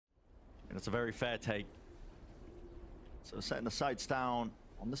And it's a very fair take. So setting the sights down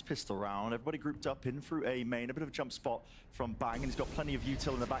on this pistol round. Everybody grouped up in through A main. A bit of a jump spot from Bang, and he's got plenty of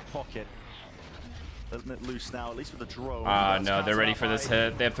util in the back pocket. Letting it loose now, at least with the drone. No, they're ready for this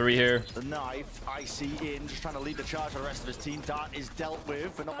hit. They have 3 here. The knife, Icy in, just trying to lead the charge for the rest of his team. Dart is dealt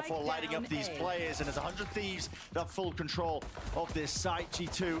with, but not before lighting up these players. And there's 100 Thieves that have full control of this site.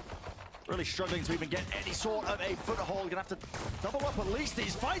 G2 really struggling to even get any sort of a foothold. Gonna have to double up at least.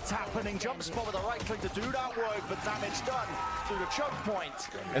 These fights happening. Jump spot with a right click to do that work, but damage done through the choke point.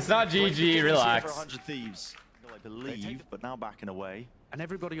 It's not GG, relax. For 100 Thieves, I believe, but now backing away. And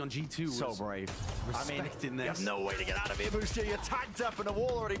everybody on G2 was so brave. I mean, this. you have no way to get out of here, Boosty. You're tagged up and the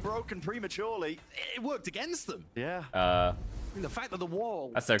wall already broken prematurely. It worked against them. Yeah. I mean, the fact that the wall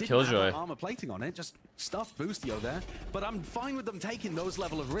that's their didn't killjoy. have armor plating on it just stuffed Boostio there. But I'm fine with them taking those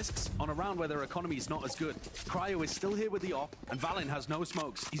level of risks on a round where their economy is not as good. Cryo is still here with the op, and Valin has no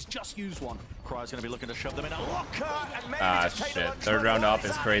smokes. He's just used one. Cryo's going to be looking to shove them in a locker. And shit. Third round op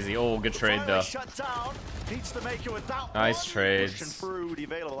is crazy. Oh, good trade though. Shut down. Needs to make it with that nice one. trades. Pushing through the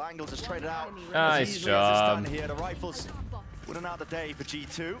available angles, just traded out. Nice job. Here. The rifles winning out the day for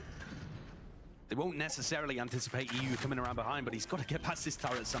G2. They won't necessarily anticipate EU coming around behind, but he's got to get past this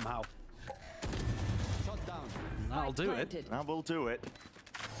turret somehow. That'll do it. That will do it.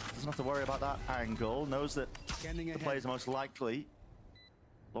 Doesn't have to worry about that angle. Knows that the players are most likely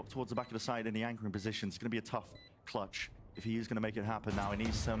locked towards the back of the side in the anchoring position. It's going to be a tough clutch if he is going to make it happen now. He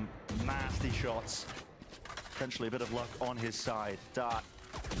needs some nasty shots. Potentially a bit of luck on his side. Dart.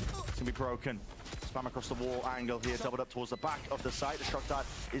 It's going to be broken. Spam across the wall angle here, doubled up towards the back of the site. The shock dart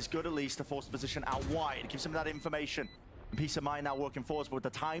is good at least to force the position out wide. It gives him that information. And peace of mind now working forwards, but with the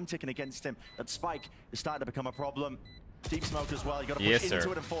time ticking against him, that spike is starting to become a problem. Deep smoke as well. You got to push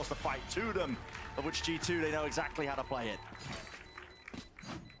into it and force the fight to them, of which G2, they know exactly how to play it.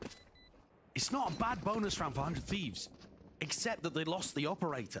 It's not a bad bonus round for 100 Thieves, except that they lost the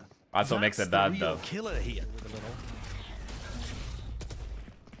operator. That's what makes it bad, though. Killer here.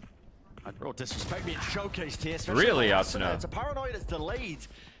 Real disrespect being showcased here. Really, Asuna? It's a paranoid that's delayed.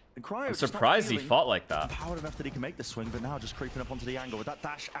 And Cryo I'm surprised he fought like that. Powered enough that he can make the swing, but now just creeping up onto the angle with that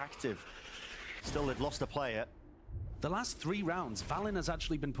dash active. Still, they've lost a player. The last 3 rounds, Valin has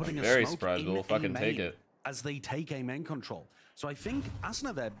actually been putting a very smoke spread. in We'll fucking main take it as they take A main control. So I think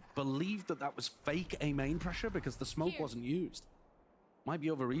Asuna there believed that that was fake A main pressure because the smoke wasn't used. Might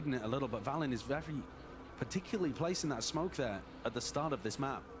be overreading it a little, but Valin is very particularly placing that smoke there at the start of this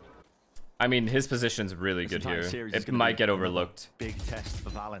map. I mean, his position's really good here. It might get overlooked. Big test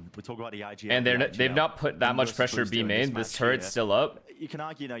for Valin. We talk about the IGL. And they've not put that much pressure B main. This turret's still up. You can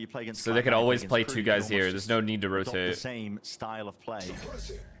argue now you play against. So they could always play 2 guys here. There's no need to rotate. The same style of play.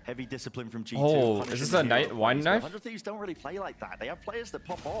 Heavy discipline from G2. Oh, is this a wine knife? 100 Thieves don't really play like that. They have players that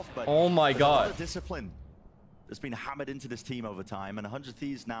pop off, but oh my god, a lot of discipline that's been hammered into this team over time, and 100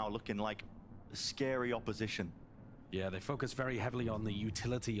 Thieves now looking like a scary opposition. Yeah, they focus very heavily on the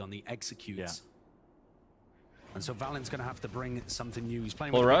utility, on the executes. Yeah. And so Valin's going to have to bring something new. He's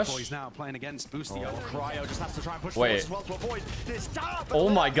playing with the big boys now, playing against Boostio. Cryo just has to try and push forward as well to avoid this dart. Oh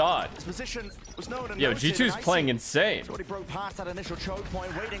my god. His position was known and yo, G2's playing insane. Already broke past that initial choke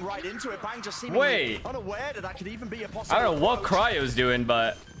point, wading right into it. Bang just seemingly unaware that could even be a possible. I don't know what Cryo's doing,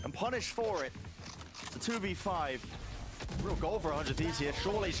 but and punished for it. It's a 2v5. Real goal for 100 Thieves here.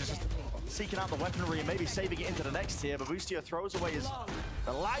 Surely he's just seeking out the weaponry and maybe saving it into the next tier, but Boostio throws away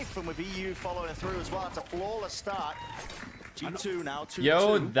the life, and with EU following through as well, it's a flawless start. G2 now 2-2.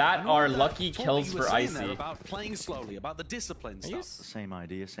 Yo, that are lucky kills for Icy. About playing slowly, about the discipline stuff. The same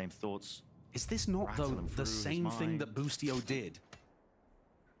idea, same thoughts. Is this not though the same thing that Boostio did?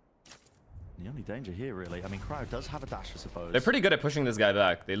 The only danger here, really. I mean, Cryo does have a dash, I suppose. They're pretty good at pushing this guy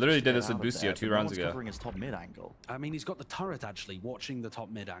back. They literally did this with Boostio 2 rounds ago. Covering his top mid angle. I mean, he's got the turret actually watching the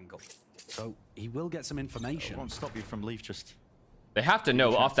top mid angle, so he will get some information. It won't stop you from Leaf just. They have to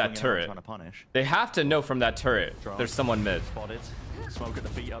know off that turret. They have to know from that turret there's someone mid. Spotted. Smoke at the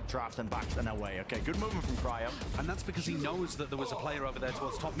feet up, draft and back and away. Okay, good movement from Cryo. And that's because he knows that there was a player over there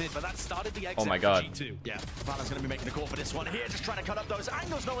towards top mid, but that started the exit oh my god. for G2. Yeah, Valin's going to be making the call for this one here, just trying to cut up those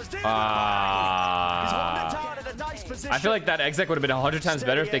angles. No one's doing He's holding it down in a nice position. I feel like that exec would have been 100 times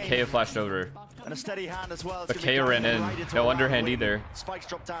better if they KO flashed over. And a steady hand as well. But KO ran in. No underhand either. Spikes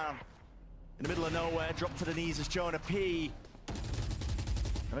drop down in the middle of nowhere, drop to the knees as Jonah P.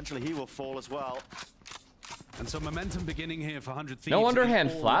 Eventually he will fall as well. And so momentum beginning here for 100 Thieves. No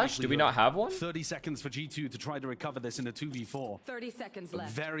underhand flash? Do we not have one? 30 seconds for G2 to try to recover this in a 2v4. 30 seconds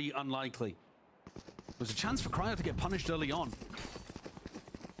left. Very unlikely. There's a chance for Cryo to get punished early on.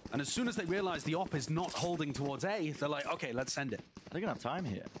 And as soon as they realize the op is not holding towards A, they're like, okay, let's send it. They're gonna have time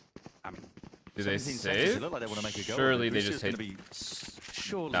here. Do they 17 seconds, save? they look like they want to make a go. Surely they just hit.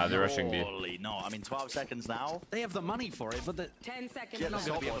 Surely. Nah, they're rushing B. No, I mean 12 seconds now. They have the money for it, but 10 seconds. Get the Not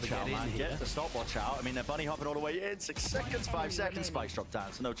gonna be able stopwatch to out, get man. in Get here. the stopwatch out. I mean, they're bunny hopping all the way in. 6 seconds, 5 seconds. Spikes drop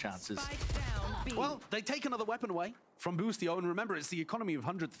down, so no chances. Spike down, B. Well, they take another weapon away from Boostio, and remember, it's the economy of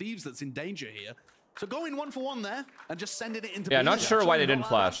 100 Thieves that's in danger here. So going 1-for-1 there and just sending it into. Yeah, B not is sure why they actually didn't not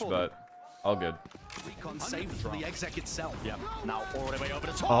flash, bad for but all good. Recon saved for the exec itself. Yep. Now all the way over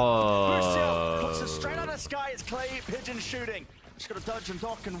the top. Oh. Boostio puts it straight out of the sky. It's Clay Pigeon shooting. Just got to dodge and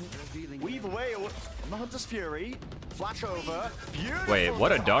dock and weave away on the Hunter's Fury. Flash over. Beautiful. Wait,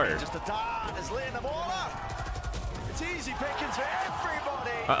 what a dart. Just a dart is laying them all up. It's easy pickings for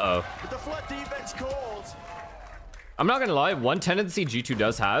everybody. Uh-oh. With the flood defense called. I'm not gonna lie, one tendency G2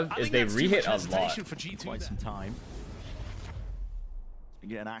 does have is they re-hit a lot. For G2 Quite some time. It's been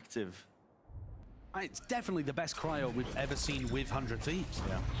getting active. It's definitely the best cryo we've ever seen with 100 Thieves.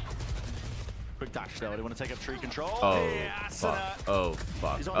 Yeah. Quick dash though. They want to take up tree control. Oh, Yeah, fuck. Oh,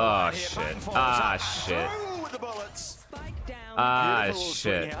 fuck. He's on the Oh, right here, shit. back and forth. Ah, Up shit. through with the bullets. Spike down. Ah, Beautiful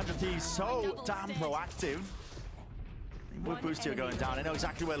swing shit. here. 100 Thieves so damn proactive. With Boostio going down, I know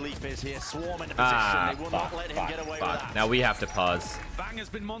exactly where Leaf is here. Swarm into position. Ah, They will fuck, not let him fuck, get away with fuck. that. Now we have to pause. Bang has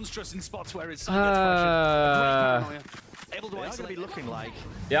been monstrous in spots where his side gets pressured. Great paranoia. Able to They are going to isolate. be looking like.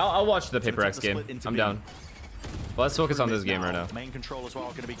 Yeah, I'll watch the Paper take X the game. split into I'm B. down. Well, let's focus on this game right now. Main control as well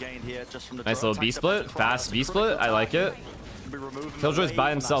going to be gained here just from the Nice drone. little B Attack split. defense Fast across. B split. I like it. Be removing Killjoy's away by from that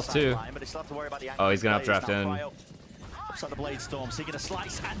himself, too. sideline, but they still have to worry about the Oh, he's gonna have angle draft plays. in. Now Cryo looks like the Blade Storm seeking a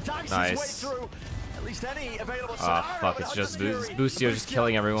slice and dice Nice. his way through at least any available Ah, scenario, fuck, but it's Hunter's just Fury, Boostio just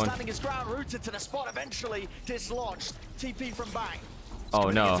killing everyone. Standing his ground, rooted to the spot, eventually dislodged. TP from Bang. Oh,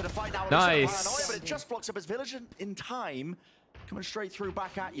 no. Nice. Nice. But it just blocks up his villager in time. Coming straight through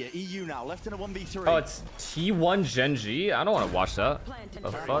back at you. EU now left in a 1v3. Oh, it's T1 Genji. I don't want to watch that. The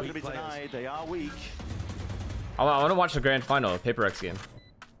Very fuck? going to be denied. They are weak. I want to watch the grand final, Paper X game.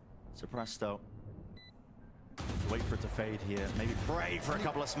 Suppressed though. Wait for it to fade here. Maybe pray for a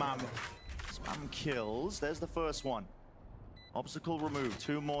couple of spam kills. There's the first one. Obstacle removed.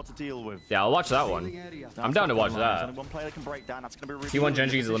 2 more to deal with. Yeah, I'll watch that one. I'm down to watch There's that. only one player that can break down. That's going to be T1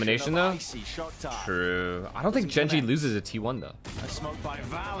 Genji's elimination though? True. True. I don't think Genji loses a T1 though.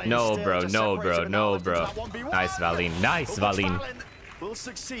 No, No, bro. No, bro. No, bro. Nice, Valine. Nice, Valine. Will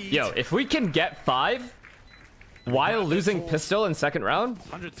succeed. Yo, if we can get 5 while losing pistol in second round,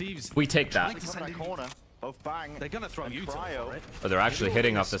 100 Thieves. we take that. Corner. Both Bang. They're gonna throw and you Cryo. for it. Oh, they're actually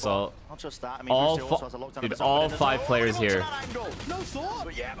hitting off this all. Not just that. I mean, All Boostio also has a lockdown of dude, his own, all but 5 there's players no here. No thought.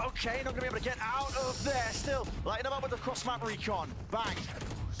 But yeah, okay, not gonna be able to get out of there. Still lighting him up with the cross-map recon. Bang.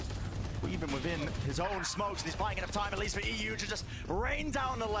 Even within his own smokes, and he's buying enough time at least for EU to just rain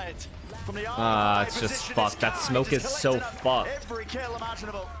down the lead from the Ah, it's just fucked. That smoke is so fucked. Every kill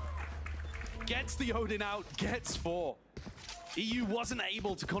imaginable. Gets the Odin out, gets 4. EU wasn't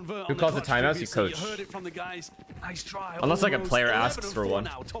able to convert. Who on calls the the clutch timeouts? previously. You coach. You heard it from the guys. Nice try. Unless, like, a Almost player 11 asks and for 4 one.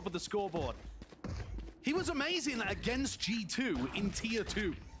 Now, top of the scoreboard. He was amazing against G2 in tier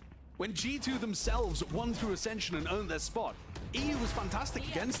 2. When G2 themselves won through Ascension and earned their spot, EU was fantastic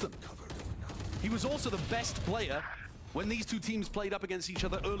against them. He was also the best player when these two teams played up against each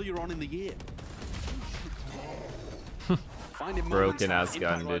other earlier on in the year. Broken ass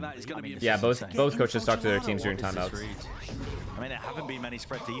gun, dude. Yeah, both coaches talk to their teams during timeouts. I mean, there haven't been many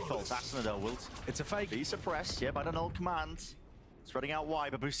spread defaults. Asnodel will. It's a fake. Be suppressed, yeah, by the null command. Spreading out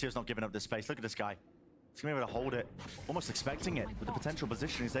wide, but Boostio's not giving up this space. Look at this guy. He's going to be able to hold it. Almost expecting it with the potential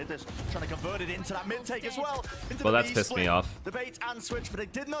positionings. They're just trying to convert it into that mid-take as well. Well, that's pissed me off. The bait and switch, but they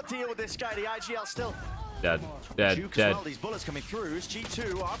did not deal with this guy. The IGL still Dead. Dead. Juke as Dead. well. These bullets coming through.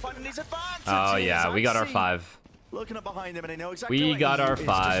 G2 are finding these advantages. Oh, yeah. We got our 5. Looking up behind him, and they know exactly We where got he our is.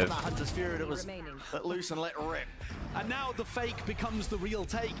 5. Just that Hunter's Fury that was let loose and let rip. And now the fake becomes the real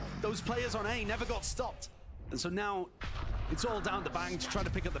take. Those players on A never got stopped. And so now it's all down to Bang to try to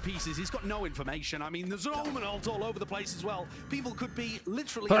pick up the pieces. He's got no information. I mean, there's an Omen ult all over the place as well. People could be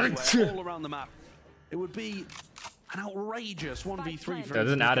literally anywhere, all around the map. It would be an outrageous 1v3 for him. That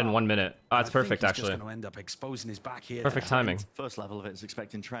doesn't add in 1 minute. Oh, that's perfect, actually. He's just going to end up exposing his back here. Perfect timing. First level of it is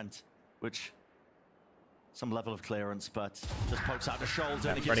expecting Trent, which some level of clearance, but just pokes out the shoulder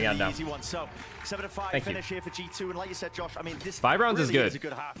and it gives him the easy one. So 7-5 finish here for G2, and like you said, Josh, I mean, this 5 rounds really is a good.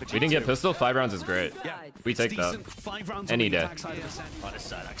 good half for G2. We didn't get pistol. 5 rounds is great. Yeah, We take that. 5 rounds Any on the day. attack side of the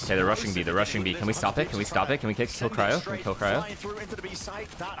set. Okay, they're rushing B. They're rushing B. Can we stop it? Can we stop it? Can we kill Cryo? Can we kill Cryo? Flying through into the B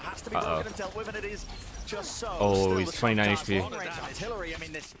site. That has to be broken and dealt with, and it is just so. Oh, Still he's the 29 shot HP. down, long-range artillery. I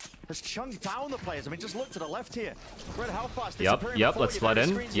mean, this has chunked down the players. I mean, just look to the left here. Red health bars disappearing Yep, before let's you. flood There are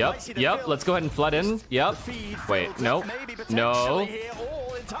in. screens you might see Yep, the fill. let's go ahead and flood in. Yep. The feed Wait, filled nope. up, maybe No. potentially here,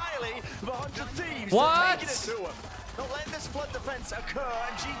 all entirely What? Don't let this flood defense occur,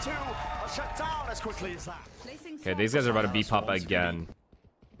 and G2 are shut down as quickly as that. Okay, these guys are about to beep up again.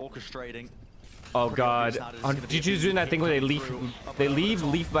 Orchestrating. Oh god. G2's doing that thing where they leave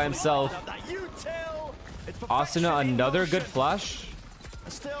Leaf by himself. Asuna, another good flash.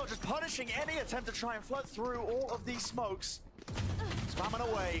 Still just punishing any attempt to try and flood through all of these smokes. Spamming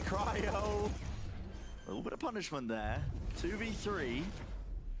away, Cryo. A little bit of punishment there. 2v3.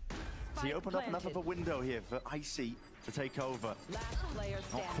 So he opened up enough of a window here for Icy to take over.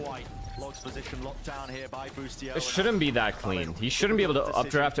 Not quite. Log's position locked down here by Boostio. It shouldn't be that clean. He shouldn't be able to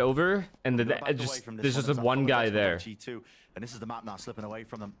updraft over, and there's just one guy there. G2, and this is the map now slipping away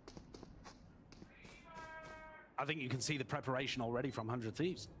from them. I think you can see the preparation already from 100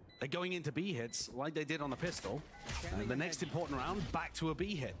 Thieves. They're going into B hits like they did on the pistol. And the next important round, back to a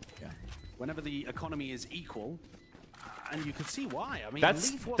B hit. Yeah. Whenever the economy is equal, and you can see why. I mean,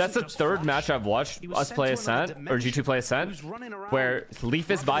 that's the third match I've watched us play Ascent, or G2 play Ascent, where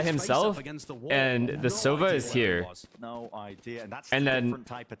Leaf is by himself and the Sova is here. No idea. And that's and the then different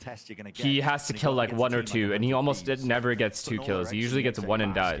type of test you're gonna get. he has to kill like 1 or 2, and he almost never gets 2 kills. He usually gets 1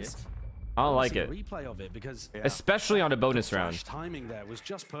 and dies. I don't like it. Replay of it because Especially on a bonus round. Timing there was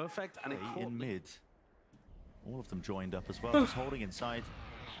just perfect, and it caught in mid. All of them joined up as well, just holding inside.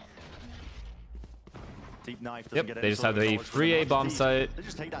 Deep knife doesn't get They just have the free A bomb site. They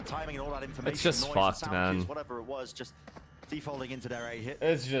just take that timing and all that information. It's just noise, fucked, sound man. cues, whatever it was, just defaulting into their A hit.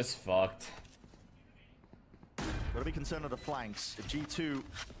 It's just fucked. Gotta be concerned of the flanks. If G2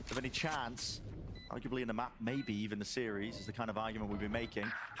 have any chance, arguably in the map, maybe even the series, is the kind of argument we've been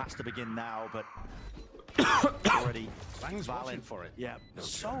making. Has to begin now, but already Bang's watching for it. Yeah,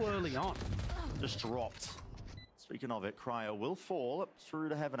 So early on. just dropped. Speaking of it, Cryo will fall up through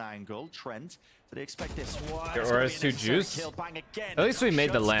the heaven angle. Trent, did they expect this? Or is 2 juice? At least we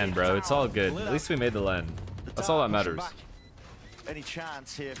made the land, bro. It's all good. At least we made the land. That's all that matters. Any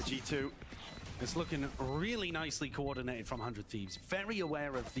chance here for G2? It's looking really nicely coordinated from 100 Thieves. Very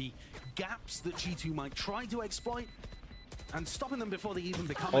aware of the gaps that G2 might try to exploit and stopping them before they even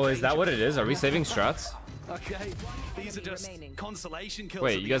become Oh, is that what it is? Are we saving strats? Okay, these are just consolation kills.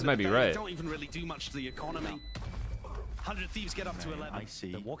 Wait, you guys might be right. Don't even really do much to the economy. 100 Thieves get up to 11.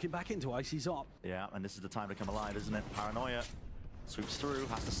 Icy. They're walking back into Icy's op. Yeah, and this is the time to come alive, isn't it? Paranoia swoops through,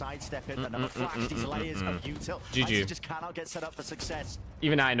 has to sidestep it, another flash, these layers of util. GG. Icy just cannot get set up for success.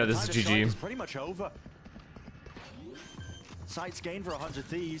 Even I know this is GG. It's pretty much over. Sights gained for 100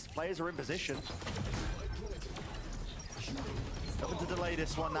 Thieves. Players are in position. Looking to delay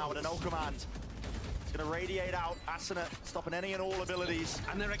this one now with an no command. It's going to radiate out. Asuna stopping any and all abilities.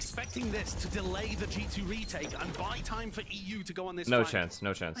 And they're expecting this to delay the G2 retake and buy time for EU to go on this No flank. chance,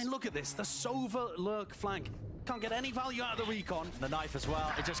 no chance. I mean, look at this. The Sova lurk flank. Can't get any value out of the recon. The knife as well.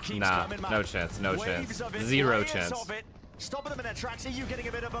 It just keeps Nah, coming, man. no chance, no Waves chance. of it, 0 layers chance. of it. Stopping them in their tracks. EU getting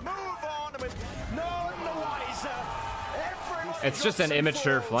a bit of a move on with no wiser. Everyone It's just an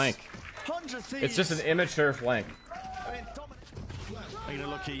immature flank. 100 Thieves. It's just an immature flank. I mean, they're gonna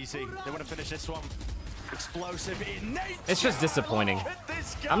look easy. They want to finish this one. Explosive in nature. It's just disappointing. Look at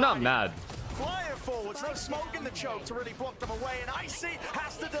this guy. I'm not mad. Flying forwards, no smoke in the choke to really block them away, and Icy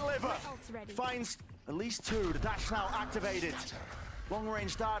has to deliver. Finds at least 2. The dash now activated.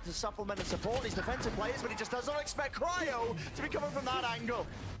 Long-range dart to supplement and support these defensive players, but he just does not expect Cryo to be coming from that angle.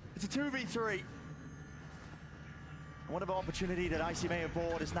 It's a 2v3. Whatever opportunity that Icy may have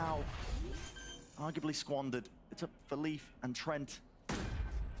bought is now arguably squandered. It's up for Leaf and Trent.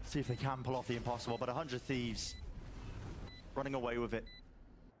 See if they can pull off the impossible, but 100 Thieves running away with it.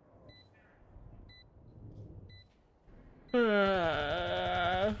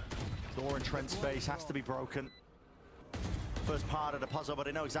 Door in Trent's face has to be broken. First part of the puzzle, but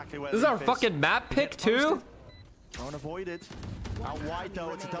they know exactly where This is our fucking map pick too? Unavoided. Out wide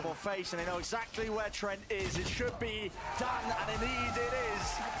though, it's a double face, and they know exactly where Trent is. It should be done, and indeed it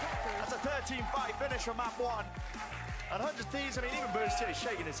is. That's a 13-5 finish from map 1. And 100 Thieves, I mean, even Boostio is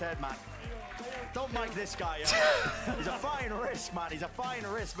shaking his head, man. Don't mic this guy up. He's a fine risk, man. He's a fine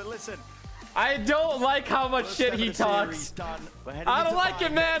risk, but listen. I don't like how much shit he talks. I don't like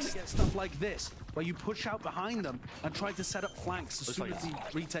it, man. Get stuff like this, where you push out behind them and try to set up flanks as soon as the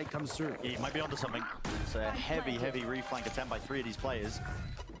retake comes through. He might be onto something. It's a heavy reflank attempt by 3 of these players.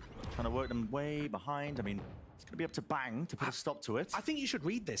 Trying to work them way behind. I mean, it's going to be up to Bang to put a stop to it. I think you should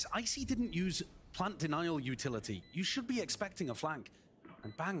read this. Icy didn't use plant denial utility. You should be expecting a flank.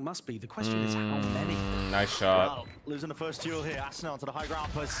 And Bang must be. The question is how many? Nice shot. Well, losing the first duel here. Asuna onto the high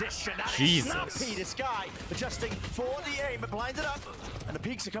ground position. That Jesus. is snappy. This guy adjusting for the aim, but blinded up. And the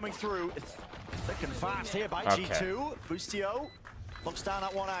peaks are coming through. It's thick and fast here by G2. Boostio Looks down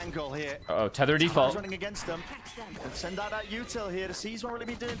at one angle here. Uh oh, tether default. Running against them. And send out that util here. The C's won't really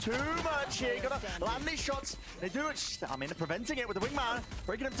be doing too much here. You gotta land these shots. They do it. I mean, they're preventing it with the wingman.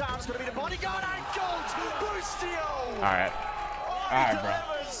 Breaking him down. It's gonna be the bodyguard angled. Boostio. Alright. Alright, bro.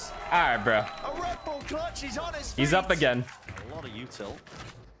 Alright, bro. A Red Bull clutch. He's on his feet. He's up again. A lot of util.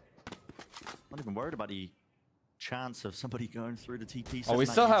 Not even worried about the chance of somebody going through the TP. Oh, we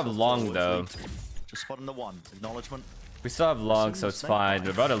still have long though. Just spotting the one. Acknowledgement. We still have long, so it's fine.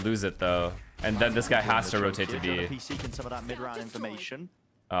 We're about to lose it though. And then this guy has to rotate to B. Seeking some of that mid-round information.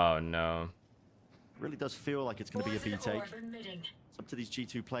 Oh no. Really does feel like it's going to be a B take. It's up to these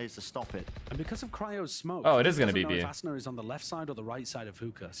G2 players to stop it. And because of Cryo's smoke, oh, it is going to be B. Asner is on the left side or the right side of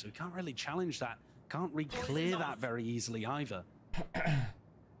Hookah, so he can't really challenge that. Can't re-clear that very easily either.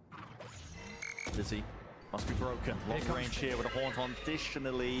 Dizzy must be broken. Long range here with a haunt on.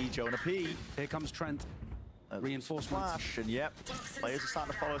 Additionally, Jonah P. Here comes Trent. Reinforcement. Flash, and yep, players are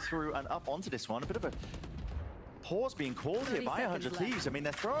starting to follow through and up onto this one. A bit of a pause being called here by 100 Thieves. I mean,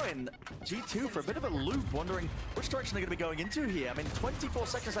 they're throwing G2 for a bit of a loop, wondering which direction they're going to be going into here. I mean, 24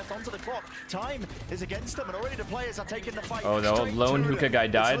 seconds left onto the clock. Time is against them, and already the players are taking the fight. Oh, the lone Hookah guy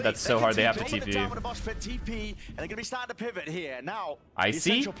died. That's so hard. They have to TP. And they're going to be starting to pivot here. Now,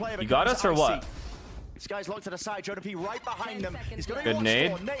 Icy, you got us or what? This guy's locked to the side. Jonah P right behind them. He's going to good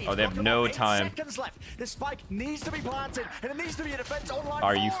nade. Oh, they have no time. Seconds left. This spike needs to be planted, and it needs to be a defense online.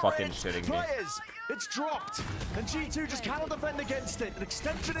 Are you fucking shitting me? Players, it's dropped, and G2 just cannot defend against it. An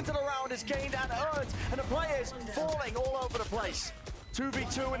extension into the round is gained and earned, and the players falling all over the place.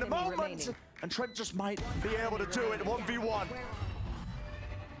 2v2 in the moment, and Trent just might be able to do it. 1v1.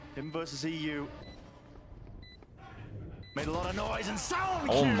 Him versus EU. Made a lot of noise and sound.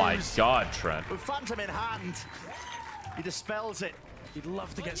 Oh my god, Trent. With Phantom in hand, he dispels it. You'd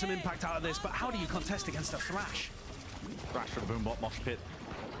love to get some impact out of this, but how do you contest against a Thrash? Thrash for the Boombot mosh pit.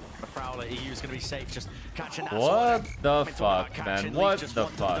 The Prowler, EU's gonna be safe, just catching that. What the fuck, man? What the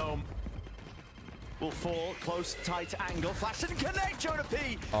fuck? Will fall, close, tight angle. Flash didn't connect, Jonah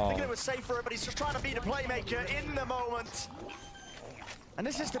P. Thinking it was safe for him, but he's just trying to be the playmaker in the moment. And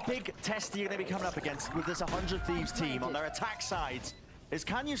this is the big test you're going to be coming up against with this 100 Thieves team on their attack sides, is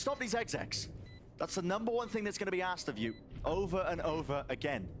can you stop these execs? That's the #1 thing that's going to be asked of you over and over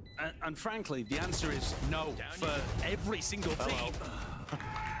again. And frankly, the answer is no for every single team.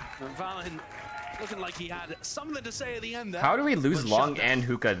 Valen looking like he had something to say at the end there. How do we lose long and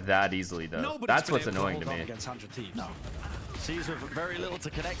Hookah that easily, though? Nobody's That's what's annoying to me. Against 100 Thieves. No. Sees with very little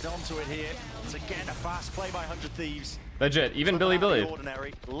to connect onto it here. It's again a fast play by 100 Thieves. Legit, even Billy.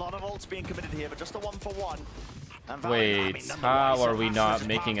 Ordinary. A lot of ults being committed here, but just a 1-for-1. Wait, how are we not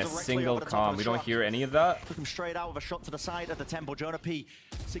making a single comm? We don't hear any of that? Took him straight out with a shot to the side of the temple. Jonah P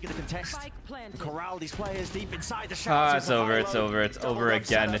seeking to contest and corral these players deep inside the shadows. It's over, it's over, it's over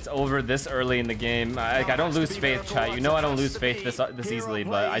again. It's over this early in the game. I don't lose faith, chat. You know I don't lose faith this easily,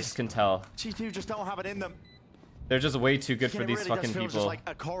 but I just can tell. G2 just don't have it in them. They're just way too good for these fucking people. Just like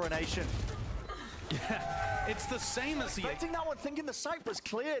a coronation. Yeah, it's the same as the... Expecting that one, thinking the site was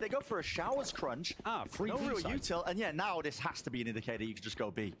clear. They go for a showers crunch. Free no real site. util. And yeah, now this has to be an indicator you can just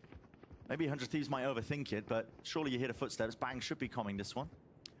go B. Maybe 100 Thieves might overthink it, but surely you hear the footsteps. Bang should be coming this one.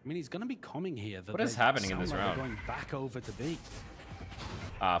 I mean, he's going to be coming here. What is happening in this round? Going back over to B.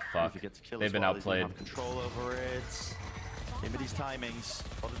 Ah, fuck. They've been outplayed. Have control over it. Give me these timings.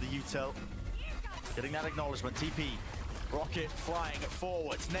 Follow the util. Getting that acknowledgement. TP. Rocket flying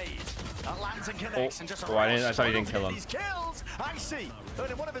forwards, nade. That lands and connects and just I thought he didn't kill him. These kills. I see.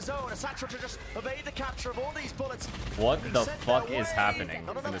 Earning one of his own. A Satchel to just evade the capture of all these bullets. What the fuck is happening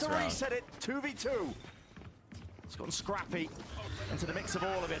in this round? Reset it. 2v2. It's gotten scrappy into the mix of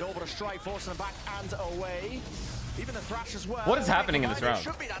all of it. Orbital strike forcing them back and away. Even the Thrash as well. What is happening in this round? It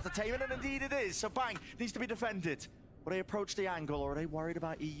should be that entertainment, and indeed it is. So Bang needs to be defended. Will they approach the angle, or are they worried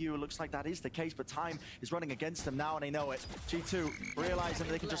about EU? It looks like that is the case, but time is running against them now, and they know it. G2 realizing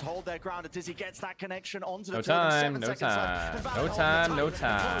that they can just hold their ground, and Dizzy gets that connection onto the no time.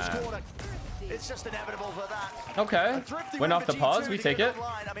 It's just inevitable for that. Okay. Went off the pause, we take it.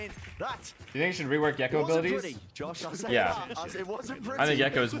 I mean, that. Do you think you should rework Gecko abilities? Josh, I'll say yeah. That, it wasn't pretty. I think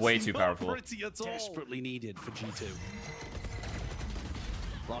Gecko is way too powerful. Desperately needed for G2.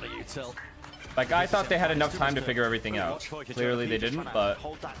 A lot of util. Like, I thought they had enough time to figure everything out. Clearly they didn't, but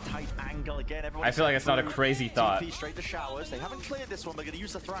I feel like it's not a crazy thought.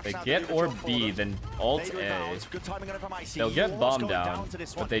 They get orb B, then ult A. They'll get bomb down,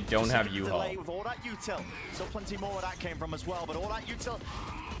 but they don't have U-Haul. So plenty more where that came from as well, but all that util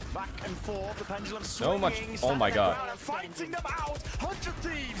back and forth, the pendulum so much. Oh my god. Fighting them out. 100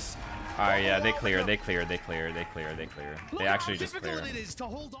 Thieves. Alright, yeah, they clear. They actually just clear.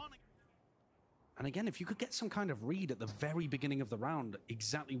 And again, if you could get some kind of read at the very beginning of the round,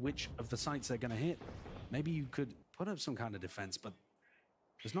 exactly which of the sites they're going to hit, maybe you could put up some kind of defense, but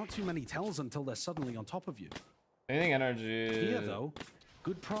there's not too many tells until they're suddenly on top of you. Anything energy here, though,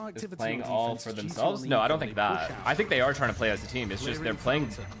 good proactivity. Playing all for themselves? No, I don't think that. I think they are trying to play as a team. It's just they're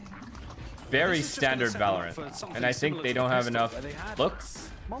playing very standard Valorant. And I think they don't have enough looks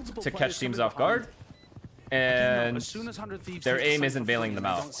to catch teams off guard. And their aim isn't bailing them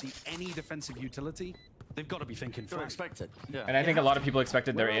out. Don't see any defensive utility. They've got to be thinking expected. Yeah. And I think a lot of people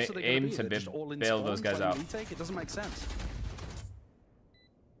expected their aim to bail those guys out. It doesn't make sense.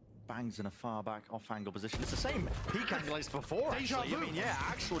 Bangs in a far back off-angle position. It's the same peak angle as before, actually. I mean, yeah,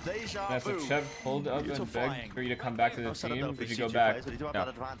 actual deja vu. That's Chev pulled up and begged for you to come back to the team. Did you go back? But you do have that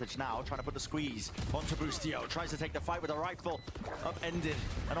advantage now, trying to put the squeeze onto Boostio. Tries to take the fight with a rifle. Upended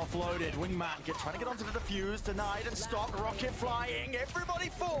and offloaded. Wingman trying to get onto the defuse. Denied and stopped. Rocket flying. Everybody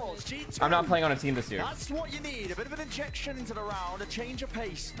falls. G2. I'm not playing on a team this year. That's what you need. A bit of an injection into the round. A change of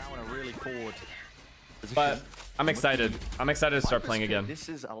pace. Now in a really forward position. But I'm excited. I'm excited to start playing again. This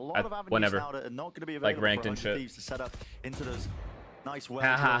is a lot of avenues whenever. now that are not going to be Like available ranked for and shit. Thieves to set up into those nice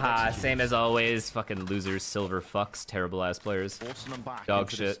Same as always. Fucking losers, silver fucks, terrible ass players. Dog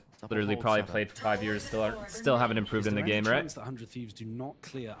shit. Literally probably played for 5 years, still haven't improved in the game, right? That 100 Thieves do not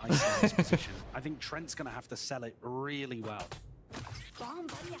clear ice in this position. I think Trent's going to have to sell it really well.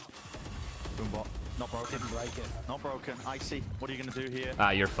 Boombot. Not broken. Break it. Not broken. Icy. What are you going to do here?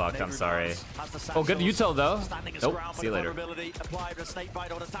 Ah, you're fucked. I'm sorry. Oh, good util though. Nope. See you later.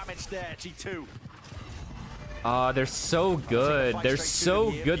 Ah, they're so good. They're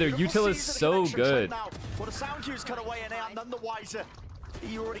so good. Their util is so good. Well, the sound cues cut away and they are none the wiser.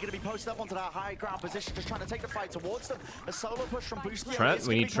 You're already going to be posted up onto that high ground position, just trying to take the fight towards them. A solo push from Boostio. Trent,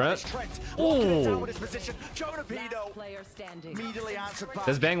 we need Trent. Oh.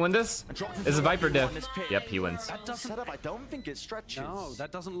 Does Bang win this? Is a Viper diff? Yep, he wins. That doesn't, I don't think it stretches. No,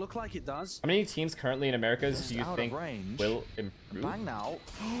 that doesn't look like it does. How many teams currently in Americas do you think will improve? Bang now.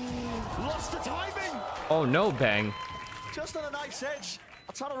 Lost the timing. Oh no, Bang. Just on a knife's edge.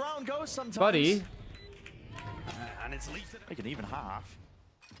 That's how the round goes sometimes. Buddy. And it's like an even half.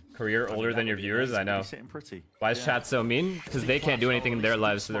 Career older than your viewers, I know. Why is chat so mean? Because they can't do anything in their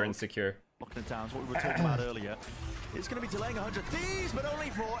lives, so they're insecure. Locking it down is what we were talking about earlier. It's going to be delaying 100 Thieves, but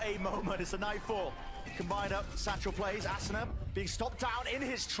only for a moment. It's a nightfall. Combined up, Satchel plays, Asana being stopped down in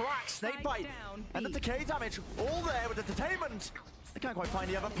his tracks. Snakebite and the decay damage all there with the detainment. They can't quite find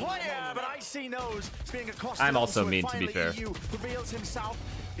the other player, but Icy knows it's being accosted. I'm also mean, to be fair. Reveals himself.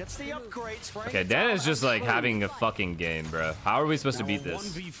 Gets the upgrades. Okay, Dan is just like having a fucking game, bro. How are we supposed to beat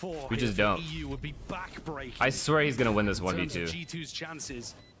this? We just don't. I swear he's gonna win this 1v2. G2's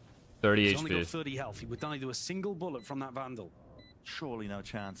chances. 30 He's only got HP. 30 health. He would die to a single bullet from that Vandal. Surely no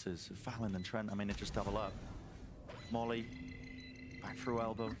chances. Fallon and Trent, I mean, it just double up. Molly, back through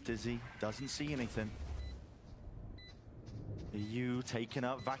elbow. Dizzy doesn't see anything. You taking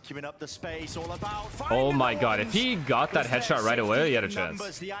up, vacuuming up the space, all about. Oh my god, if he got that headshot right away, he had a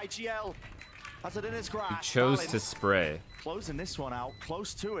chance. The IGL has it in his grasp. He chose to spray. Closing this one out,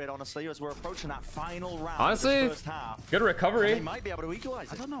 close to it, honestly, as we're approaching that final round. Honestly, of the first half. Good recovery. They might be able to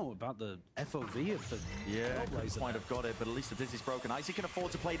equalize it. I don't know about the FOV of the... Yeah, good point have got it, but at least the Dizzy's broken. Icy can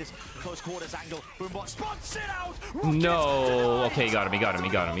afford to play this close quarters angle. Boombot spots it out! No! Okay, you got him, you got him,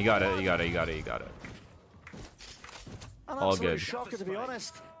 you got him, you got it, you got it, you got it, you got it. All good. Shocker, to be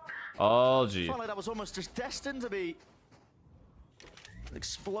honest. All G. Felt like that was almost just destined to be an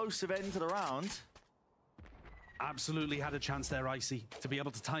explosive end to the round. Absolutely had a chance there, Icy, to be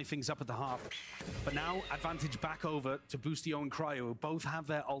able to tie things up at the half. But now, advantage back over to Boostio and Cryo, who both have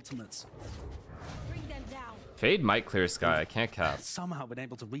their ultimates. Bring them down. Fade might clear Sky, I can't cap. Somehow been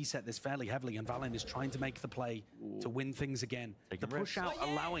able to reset this fairly heavily, and Valen is trying to make the play to win things again. The push out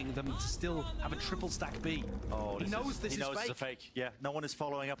allowing them to still have a triple stack B. Oh, he knows this is fake. It's a fake. Yeah, no one is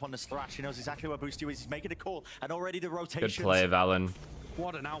following up on this thrash. He knows exactly where Boostio is. He's making a call, and already the rotation. Good play, Valen.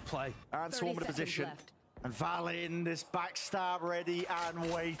 What an outplay. And swarm in position. Left. And Valen, this backstab ready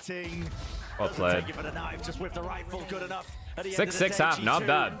and waiting. Well played. Take it for the knife, just with the rifle, good enough. 6-6 half, not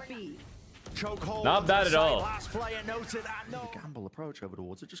bad. Chokehold. Not bad at all. Last player noted. No gamble approach over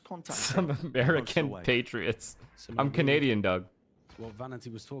towards it. Just contact. Some American patriots. I'm Canadian, Doug. That's what Vanity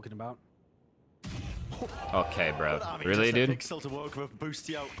was talking about. Okay, bro. I mean, Really, dude? Pixel to work with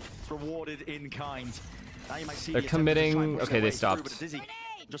Boostio. It's rewarded in kind. Now you might see They're the committing. attempt to try and push Okay, their they way stopped. through, but Dizzy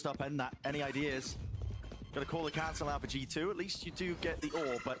just upend that. Any ideas? Gonna call the cancel out for G2. At least you do get the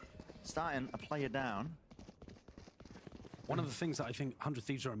ore, but starting a player down. One of the things that I think 100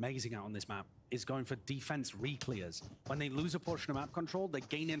 Thieves are amazing at on this map is going for defense re-clears. When they lose a portion of map control, they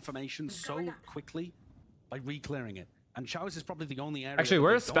gain information so quickly by re-clearing it. And Showers is probably the only area. Actually, that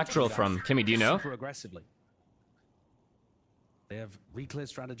where they is don't Spectral do that from? Kimmy, do you know? super aggressively. They have re-clear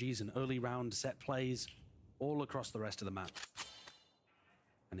strategies and early round set plays all across the rest of the map.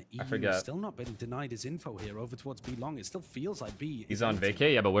 And EU forget. has still not been denied his info here over towards B long. It still feels like B. He's on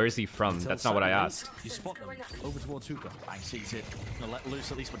vacay? Yeah, but where is he from? That's not what I asked. You spot them over towards Hookah. Bang sees it. Gonna let loose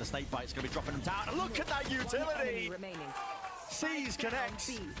at least with the snake bite. It's gonna be dropping them down. And look at that utility. Sees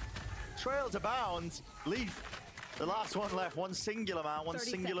connects. Trail to bound. Leaf. The last one left. One singular man. One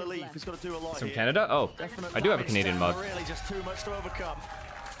singular leaf. He's got to do a lot From here. Canada? Oh, Definite I do have a damage Canadian down, mug. Really, just too much to overcome.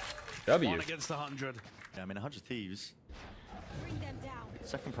 W. 1 against 100. Yeah, I mean, 100 Thieves. Bring them down.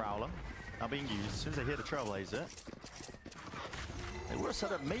 Second Prowler. Now being used. As soon as they hear the Trailblazer. They were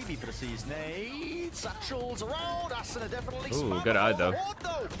set up maybe for the Seas. Nades. Satchels around. Asuna definitely Ooh, smart. good eye, though.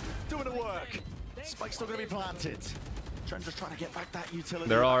 Though. Doing the work. Spike's still going to be planted. Trent just trying to get back that utility.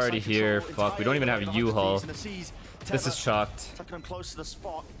 They're already here. Control Fuck, we don't even have a U-Haul. in the Seas. This is chalked. Tucking them close to the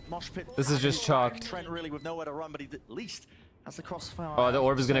spot. Mosh pit. This is just chalked. Trent really with nowhere to run, but he at least has the crossfire. Oh, the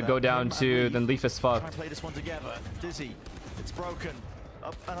orb is gonna go down too. Then Leaf is Try and fucked. play this one together. Dizzy. It's broken.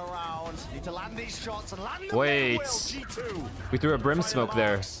 Up and around. Need to land these shots and land them. Wait. Will. G2. We threw a Brim Smoke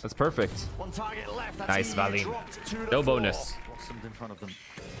there. That's perfect. One target left. That's Nice, EU. Valine. Dropped to the No floor. bonus. Blossomed in front of them.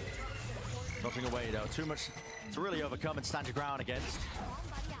 Dodging away though. Too much to really overcome and stand your ground against.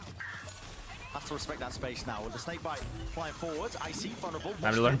 Have to respect that space now. With the snake bite flying forwards, Icy vulnerable.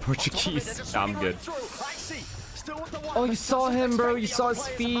 Time to learn Portuguese. Nah, I'm good. Icy still with the one, Oh, you but saw doesn't him, bro. expect You the saw other his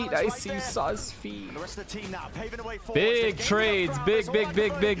players. feet. The I man's see. right You there. saw his feet. The rest of the team now paving the way forward. Big trades. Big, big,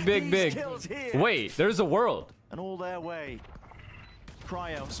 big, big, big, big. Wait, there's a world. And all their way.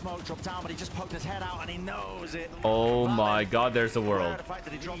 Cryo, smoke dropped down, but he just poked his head out and he knows it. Oh my god, there's a world. The fact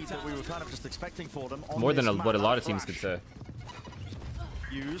that he dropped that we were kind of just expecting for them. On More than this what a map, lot that of teams could flash say.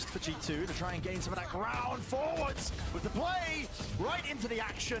 Used for G2 to try and gain some of that ground forwards with the play right into the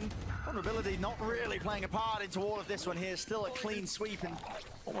action. Vulnerability not really playing a part into all of this one here. Still a clean sweep and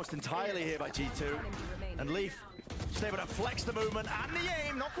almost entirely here by G2. And Leaf just able to flex the movement and the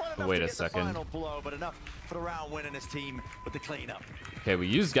aim. Not quite enough Wait to a get second. the final blow, but enough for the round win in his team with the cleanup. Okay, we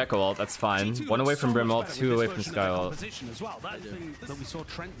used Gecko ult. That's fine. G2 One away looks from so Brim much ult, better two with away this from version of Sky their ult. composition as well. That thing that we saw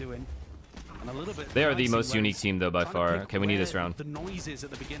Trent doing. And a little bit They are the pricing most where unique he's team, though, by trying to far. pick Okay, we need this where round. The noise is at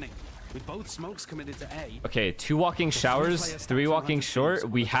the beginning. With both smokes committed to A. Okay, 2 walking showers, 3 walking short.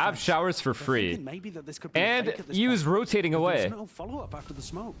 We have showers for free. Maybe that this could be a And fake at this Yu's point. rotating There's away. no follow-up after the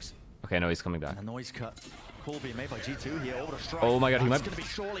smokes. Okay, no, he's coming back. And a noise cut. Call being made by G2 here. Over the strike. Oh my god, he That's might. going to be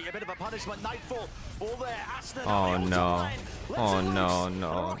surely a bit of a punishment. Nightfall. All there. Aston. Oh able to no. line. Lets Oh it no, loose.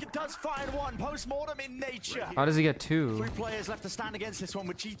 no. Rocket does find one. Post-mortem in nature. How does he get 2? 3 players left to stand against this one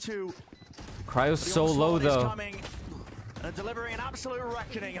with G2. Cryo's The so low, onslaught is though. coming. And delivering an absolute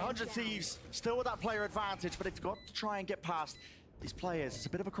reckoning. 100 Thieves still with that player advantage, but they've got to try and get past these players. It's a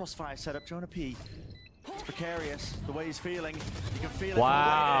bit of a crossfire setup. Jonah P. It's precarious the way he's feeling. You can feel it.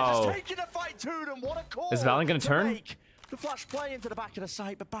 Wow. From the way they're just taking a fight to them. What a call. Is Valen gonna turn? Make. The flash play into the back of the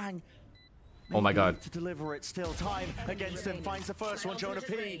site, but bang. Oh my god. To deliver it. Still time against him. Finds the first one. Jonah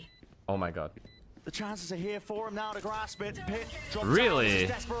P. Oh my god. The chances are here for him now to grasp it. Pit drops Really? down. This is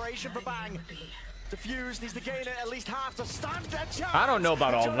desperation for Bang. Diffuse needs to gain it at least half to stand their chance. I don't know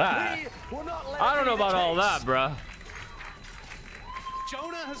about all that. I don't know about all that, bruh.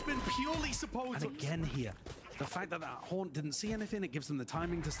 Jonah has been purely supported. And again here, the fact that Haunt didn't see anything, it gives them the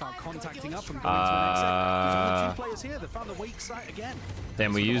timing to start contacting up and going to an exit. There's only 2 players here. They found the weak site again.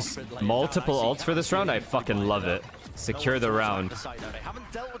 Damn, we used multiple ults for this round. I fucking love it. Secure the round.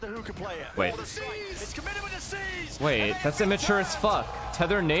 Wait. Wait, that's immature as fuck.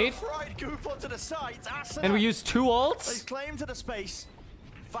 Tether nade? And we used 2 ults?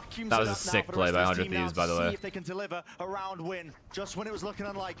 That was a sick play by 100 Thieves, by the way. If they can deliver a round win, just when it was looking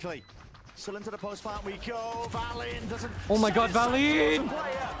unlikely. Still into the post plant we go. Valin doesn't. Oh my god, Valin!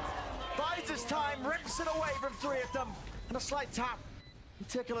 Bides his time, rips it away from 3 of them, and a slight tap.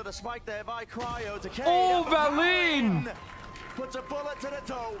 Particular the spike there by Cryo to K. Oh, Valin! Puts a bullet to the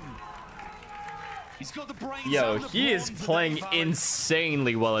dome. He's got the brains. Yo, he is playing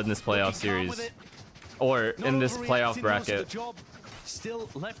insanely well in this playoff series. Or in this playoff bracket. Still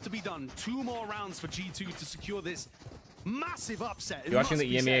left to be done. 2 more rounds for G2 to secure this massive upset. You watching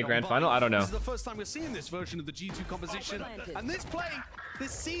the EMEA Grand Final? I don't know. This is the first time we're seeing this version of the G2 composition. And this play, this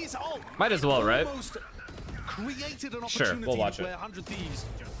sees might as well, right? Created an Sure, we'll watch it. where 100 Thieves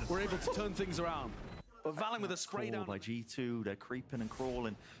were able to turn things around. But Valin with a spray down by G2, they're creeping and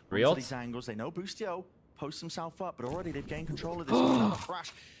crawling Real? into these angles. They know Boostio posts himself up, but already they've gained control of this. Another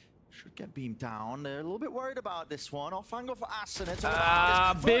crash should get beamed down. They're a little bit worried about this one. Off angle for Assen.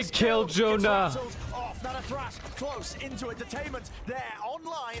 Big kill, Jonah. Off, not a thrash. Close into it. Detainment there,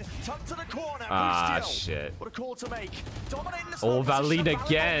 online, tucked to the corner. Ah, Boostio. shit. What a call to make. Dominating the Oh, smoke position. Valin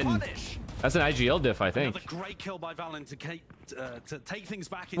again. That's an IGL diff, I think. Another great kill by Valin to take things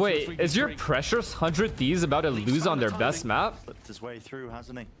back into Wait, is your precious 100 Thieves about to lose on their best map? Flipped his way through,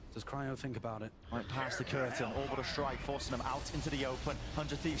 hasn't he? Does Cryo think about it? Right past the curtain, orbital strike, forcing them out into the open.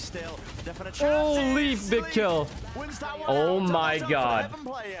 100 Thieves still, definite chance. Holy big kill. Oh my god.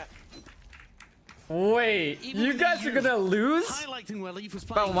 Wait, you guys are gonna lose?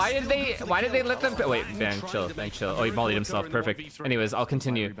 But why did they let them wait, bang, chill. Oh, he volleyed himself, perfect. Anyways, I'll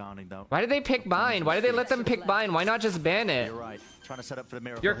continue. Why did they pick mine? Why did they let them pick mine? Why not just ban it? You're right. Trying to set up for the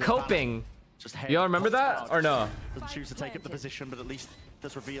miracle. You're coping. Y'all remember that or no? Doesn't choose to take up the position, but at least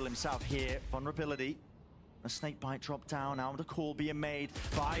does reveal himself here. Vulnerability. A snake bite drop down. Now the call being made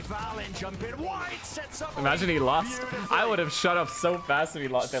by Valin. Jump in wide. Sets up. Imagine he lost. I would have shut up so fast if they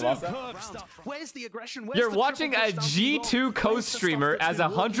lost that. Where's the aggression? Where's You're watching a G2 co-streamer as a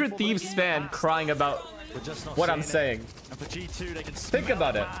 100 Thieves fan crying about what I'm saying. And for G2, they can think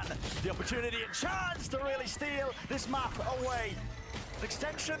about it. The opportunity and chance to really steal this map away. An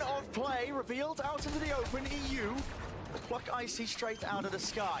extension of play revealed out into the open. EU pluck Icy straight out of the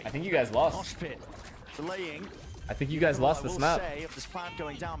sky. I think you guys lost. Mosh pit delaying. I think you guys lost this map. Of this plant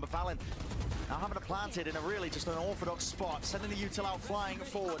going down, but Valin now having it planted in a really just an orthodox spot, sending the util out flying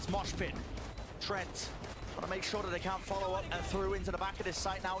forwards. Mosh pit. Trent want to make sure that they can't follow up and through into the back of this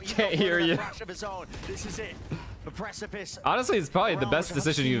site now. Can't hear you. Of his own. This is it. The precipice. Honestly, it's probably the best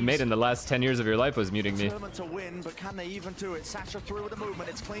decision you've made in the last 10 years of your life was muting me. Determined to win, but can they even do it? Sasha through with the movement.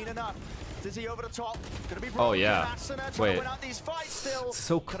 It's clean enough. Dizzy over the top. Gonna be oh yeah. Wait. It's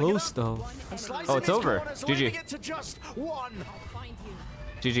so close though. Oh, it's over. GG.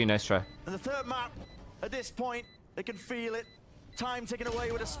 GG, nice try. And the third map, at this point, they can feel it. Time taken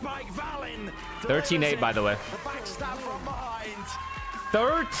away with a spike. Valin. 13-8, by the way. The backstab from behind.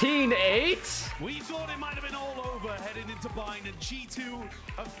 13-8? We thought it might have been all over heading into bind, and G2.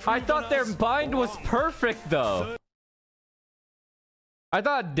 I thought their bind was perfect though. I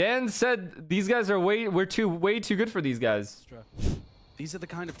thought Dan said these guys are way too good for these guys. These are the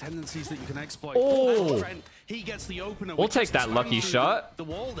kind of tendencies that you can exploit. Oh, he gets the opener. We'll take that lucky shot. The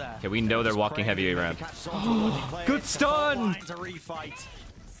wall there. Okay, we know they're walking heavy ramp. Good stun.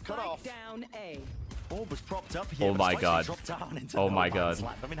 Cut off. Down A. Orb was propped up here, oh my god. Oh my god.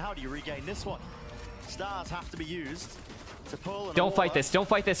 I mean, how do you regain this one? Stars have to be used to pull. Don't fight this. Don't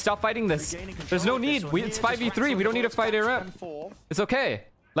fight this. Stop fighting this. There's no need. It's 5v3. We don't need to fight a ramp. It's okay.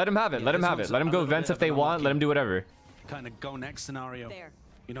 Let him have it. Let him have it. Let him go vents if they want. Let him do whatever. Kind of go next scenario. There.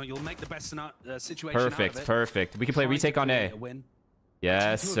 You know, you'll make the best situation. Perfect. Out of it. Perfect. We can play retake on A.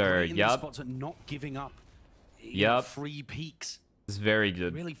 Yes, sir. Yup. Not giving up. Yup. Free peaks. It's very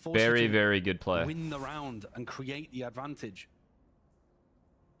good. Really very good play. Win the round and create the advantage.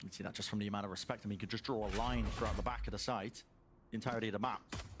 You can see that just from the amount of respect. I mean, you could just draw a line throughout the back of the site, the entirety of the map.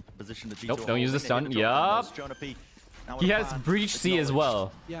 Position the G2. Nope, don't use the stun. Yup. He has breach C as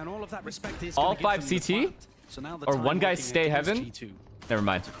well. Yeah, and all of that respect is all 5 CT? So now or one guy stay heaven? Never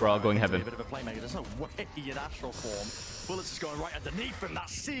mind. We're all going heaven. A bit of a playmaker. There's no way in astral form. Bullets is going right underneath him. That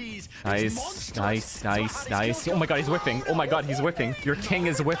sees. Nice. Oh my god, he's whiffing. Oh my god, he's whiffing. Your king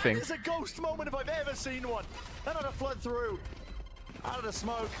is whiffing. It's a ghost moment if I've ever seen one. Another flood through. Out of the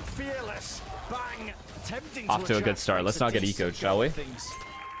smoke. Fearless. Bang. Tempting off to a good start. Let's not get ecoed, shall we?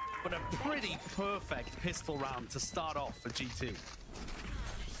 But a pretty perfect pistol round to start off for G2.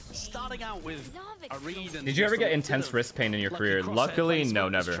 Starting out with a read. Did you ever get intense wrist pain in your career? Luckily, no,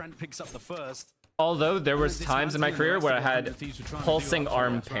 never. Although there was times in my career where I had pulsing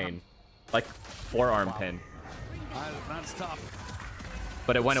arm pain, like forearm pain. That's tough.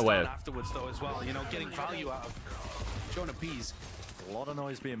 But it went away. Afterwards, though, as well. You know, getting value out of Jonah B's. A lot of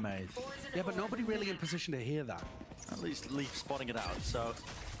noise being made. Yeah, but nobody really in position to hear that. At least Leaf spotting it out. So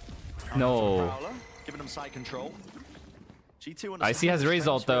no. Prowler, giving him side control. G2 Icy has Raze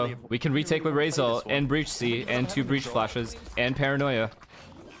ult though. We can retake with Raze ult and breach C and 2 breach flashes and paranoia.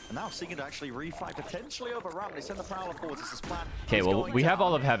 And now seeking to actually refight, potentially over ramp. They send the Prowler forwards. This is plan. Okay, well, we have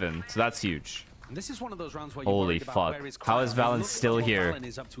all of heaven, so that's huge. And this is one of those rounds where holy fuck. How is Valen still here? Valen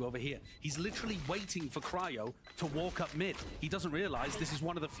is up to over here. He's literally waiting for Cryo to walk up mid. He doesn't realize this is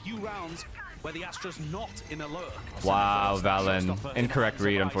one of the few rounds where the Astra's not in a lurk. Wow, Valen. Incorrect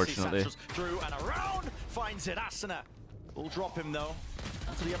read, unfortunately. Through and around, finds it. Asuna will drop him though.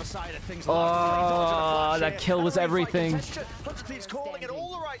 To the other side of things. Oh, that kill was everything. Thieves calling it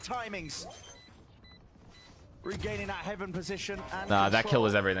all the right timings. Regaining that heaven position. And nah, that kill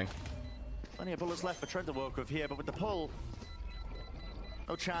was everything. Plenty of bullets left for Trent to work with here, but with the pull,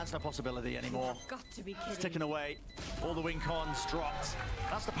 no chance, no possibility anymore. Got to be kidding. It's ticking away. All the wing cons dropped.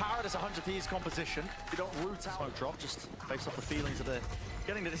 That's the power of this 100 Thieves composition. You don't root out smoke drop, just based off the feelings of the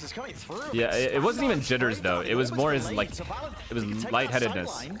getting that this is coming through. Yeah, it wasn't even jitters though. It was more as like it was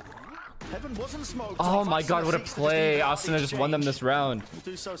lightheadedness. Heaven wasn't smoked. Oh my god, what a play. Asuna just won them this round.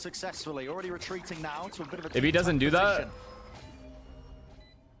 Do so successfully. Already retreating now to a bit of a if he doesn't do that,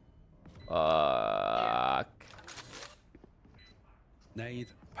 nade,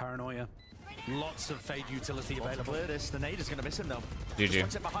 paranoia, lots of fade utility available. The nade is going to miss him though.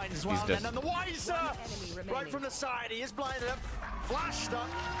 GG. Behind as well. He's dead. And then the Wiser, right from the side, he is blinded up, flashed up,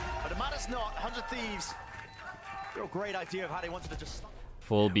 but it matters not. 100 Thieves. Real great idea of how they wanted to just.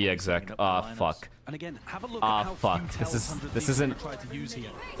 Full B exec. Ah, fuck. And again, have a look at how fuck. This isn't. To use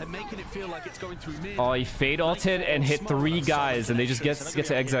here. They're making it feel like it's going through mid. Oh, he fade ulted and hit 3 guys, and they just get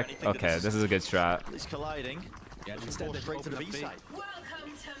to exec. Okay, this is a good strat. He's colliding. Yeah, instead they're straight to the B side.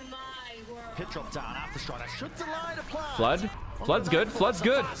 Welcome to my world. Hit drop down after strike. I should delay the plan. Flood? Flood's good. Flood's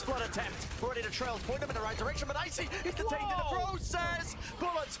good. Flood attempt. Ready to trail. Point him in the right direction, but Icy is detained in the process.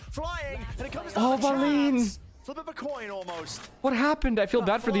 Bullets flying, and it comes down to chance. Flip of a coin almost. What happened? I feel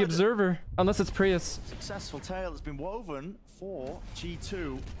bad for the observer. Unless it's Prius. Successful tale has been woven for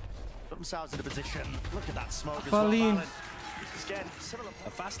G2. Put themselves in a position. Look at that smoke as well. Again,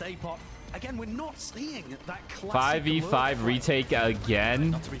 a fast A-pop. Again, we're not seeing that classic 5v5 retake again.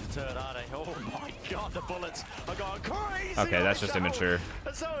 Not to be deterred, are they? Oh my god, the bullets are going crazy. Okay, that's just immature.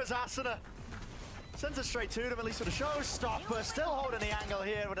 And so is Asuna. Sends it straight to them, at least for the showstopper. Still holding the angle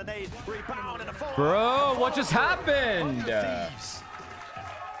here with a nade rebound and a forward. Bro, what just happened? They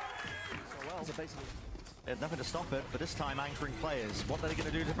had nothing to stop it, but this time anchoring players. What are they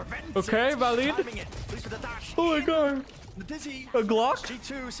going to do to prevent okay, it? Valid. Oh my god. The Dizzy. A Glock?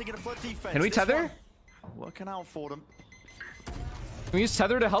 G2 seeking a flood defense. Can we tether? Working out for them. Can we use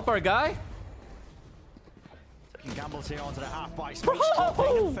tether to help our guy? Taking gambles here onto the half by speech,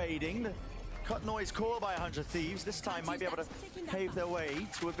 dropping and fading. The cut noise call by 100 Thieves. This time might be able to pave their way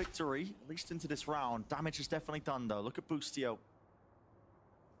to a victory, at least into this round. Damage is definitely done though. Look at Boostio.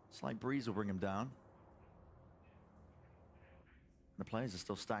 Slight breeze will bring him down. The players are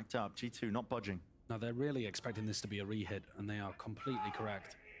still stacked up. G2 not budging. Now they're really expecting this to be a re-hit, and they are completely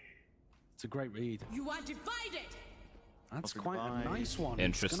correct. It's a great read. You are divided. That's quite a nice one.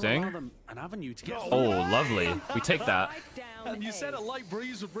 Interesting. An avenue to get. Oh, lovely. We take that. And you said a light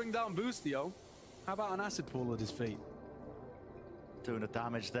breeze would bring down Boostio. How about an acid pool at his feet? Doing the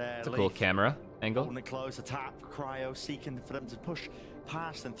damage there. It's a cool camera angle. Holding it close, a tap, Cryo seeking for them to push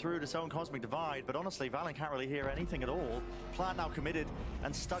past and through this own cosmic divide, but honestly, Valen can't really hear anything at all. Plan now committed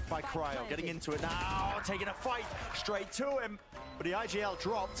and stuck by Cryo, getting into it now, taking a fight straight to him. But the IGL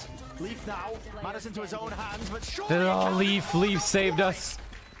dropped. Leaf now matters into his own hands, but surely Leaf saved us.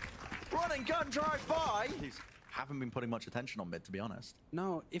 Run and gun drive by. Haven't been putting much attention on mid, to be honest.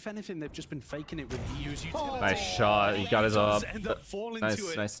 No, if anything, they've just been faking it with EU's utility. Oh, nice shot. He got his up.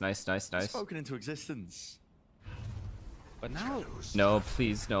 Nice. Spoken into existence. But now, no,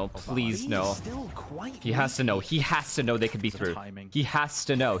 please, no, please, no. He has to know. He has to know they could be through. He has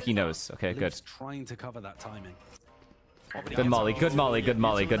to know. He knows. Okay, good. Trying to cover that timing. Good molly. Good molly. Good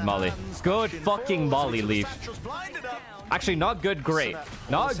molly. Good molly. Good fucking molly, Leaf. Actually, not good. Great.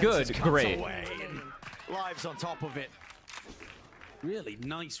 Not good. Great. Lives on top of it. Really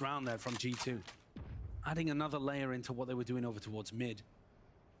nice round there from G2. Adding another layer into what they were doing over towards mid.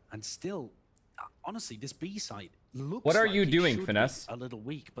 And still, honestly, this B site looks what are like you doing, FNS? A little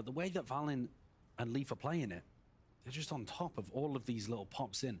weak, but the way that Valen and Leaf are playing it, they're just on top of all of these little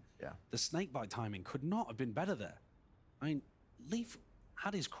pops in. Yeah. The snakebite timing could not have been better there. I mean, Leaf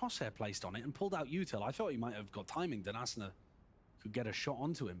had his crosshair placed on it and pulled out util. I thought he might have got timing that Asuna could get a shot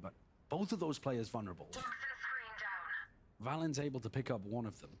onto him, but both of those players vulnerable. Valen's able to pick up one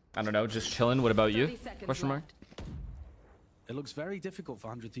of them. I don't know, just chilling. What about you? Question mark. It looks very difficult for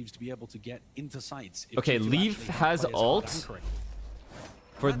 100 Thieves to be able to get into sites. Okay, Leaf has ult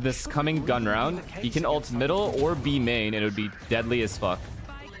for this coming gun round. He can ult middle or B main, and it would be deadly as fuck.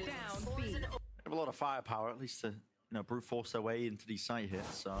 of firepower, at least to, you know, brute force their way into these site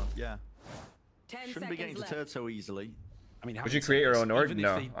hits. So, yeah. 10 Shouldn't be getting deterred so easily. I mean, would you create your own org?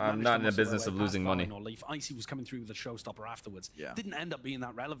 No, I'm not in the business of losing money. Icy was coming through with a showstopper afterwards. Yeah. Didn't end up being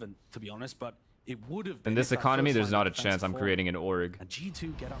that relevant, to be honest, but it would have been. In this economy, there's not a chance I'm creating an org. And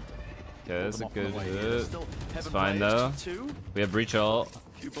G2 get up. Okay, that's a good hit. It's fine though. We have breach ult.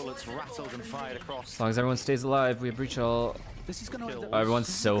 A few bullets rattled and fired across. As long as everyone stays alive, we have breach ult. This is going to. Everyone's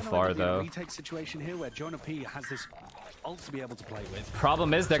so far though. Retake situation here where Jonah P has this ult to be able to play with.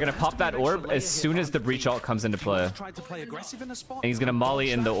 Problem is, they're gonna pop that orb as soon as the breach ult comes into play. Try to play aggressive in a spot. And he's gonna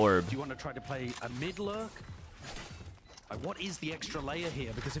molly in the orb. Do you want to try to play a mid lurk? Like, what is the extra layer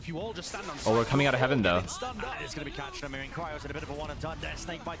here? Because if you all just stand on. Oh, we're coming out of heaven though. It's going to be catching him. Cryo's in a bit of a one and done there.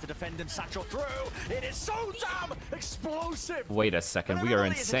 Snake bite to defend him. Satchel through. It is so damn explosive. Wait a second, we are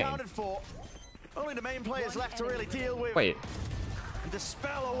insane. Only the main players left to really deal with. Wait, And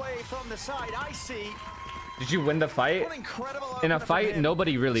dispel away from the side. Icy. did you win the fight? In a fight,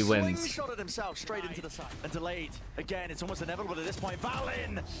 nobody really wins. Slingshotted himself straight into the side and delayed. Again, it's almost inevitable at this point.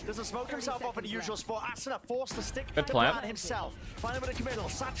 Valin doesn't smoke himself off in the usual spot. Asuna forced to stick Good to plan. plan himself. Finally with a committal.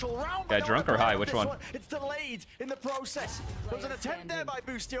 Satchel round. Yeah, drunk or high? Which one? It's delayed in the process. There was an attempt there by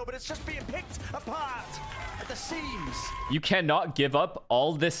Boostio, but it's just being picked apart at the seams. You cannot give up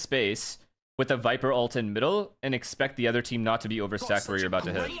all this space with a Viper ult in middle and expect the other team not to be overstacked where you're about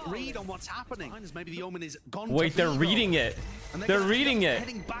to hit. Great read on what's happening. Maybe the Omen is gone. Wait, they're reading it. They're reading it.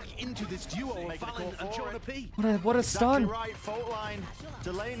 Heading back into this duo of Valin and Jonah P. What a stun. Right, fault line,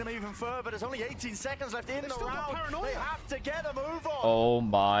 delaying them even further. There's only 18 seconds left in the round. They have to get a move on. Oh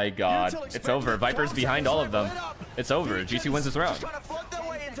my god. It's over. Viper's behind all of them. It's over. G2 wins this round. Trying to flood their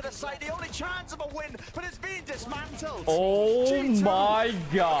way into the site. The only chance of a win, but it's being dismantled. Oh G2, my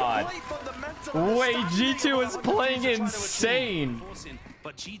god. complete fundamental Wait, understanding G2 of is what playing G2 are trying to insane.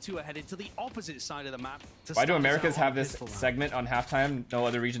 But G2 are headed to the opposite side of the map. Why do Americas have this segment on halftime? No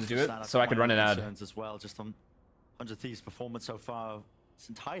other regions do it? So I could run an ad. As well, just on 100 Thieves' performance so far, this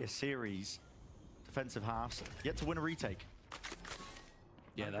entire series, defensive halves, yet to win a retake.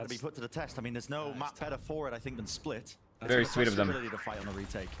 Yeah, That's to be put to the test. I mean, there's no map better for it, I think, than Split. Very sweet of them. To fight on a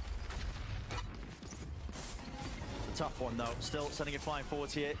retake. It's a tough one though. Still sending it flying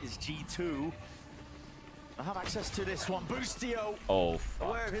forwards here is G2. I have access to this one. Boostio. Oh, fuck.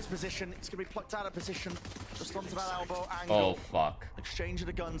 Aware of his position. It's going to be plucked out of position. Just onto that elbow angle. Oh, fuck. Exchange of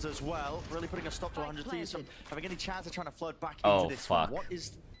the guns as well. Really putting a stop to 100 Thieves from having any chance of trying to flood back into this one. What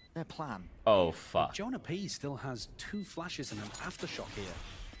is their plan? Oh, fuck. Jonah P still has 2 flashes and an aftershock here.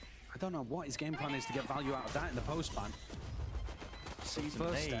 I don't know what his game plan is to get value out of that in the post ban.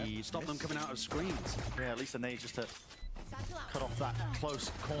 First step, stop them coming out of screens. Yeah, at least a nade just to cut off that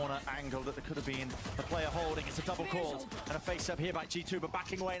close corner angle that there could have been a player holding. It's a double call and a face up here by G2, but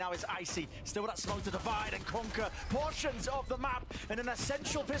backing away now is Icy. Still with that smoke to divide and conquer portions of the map, and an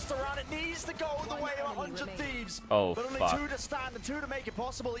essential pistol round. It needs to go the way of 100 Thieves. Oh, but only fuck. 2 to stand and 2 to make it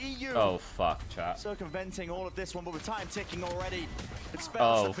possible. EU. Oh, fuck, chat. Circumventing all of this one, but with time ticking already, it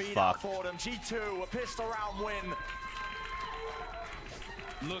spells the feed out for them. G2, a pistol round win.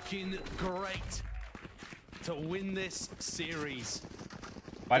 Looking great to win this series.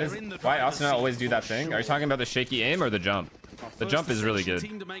 Why Asuna always do that thing? Are you talking about the shaky aim or the jump? The jump is really good.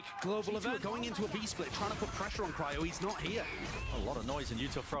 Team to make global event. Going into a B split, trying to put pressure on Cryo. He's not here. A lot of noise and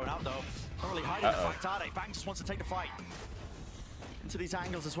Yuto thrown out though. Not really hiding the fact, are they? Banks just wants to take the fight. Into these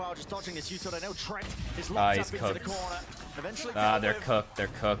angles as well, just dodging this Yuto. They know Trent is locked up into the corner. Eventually, they're cooked. They're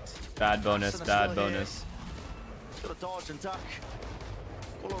cooked. Bad bonus. Bad bonus. Got to dodge and duck.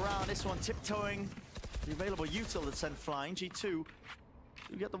 All around this one, tiptoeing. The available util that's sent flying. G2 do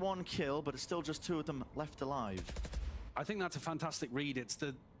get the 1 kill, but it's still just 2 of them left alive. I think that's a fantastic read. It's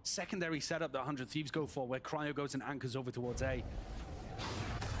the secondary setup that 100 Thieves go for, where Cryo goes and anchors over towards A.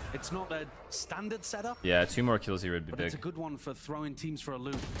 It's not a standard setup. Yeah, 2 more kills here would be but big. It's a good one for throwing teams for a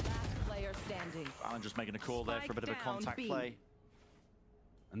loop. Player standing. Alan just making a call there for a bit of a contact play.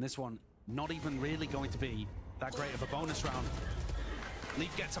 And this one, not even really going to be that great of a bonus round.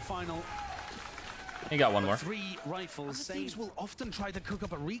 Leaf gets a final. He got 1 more. 3 rifles. Thieves will often try to cook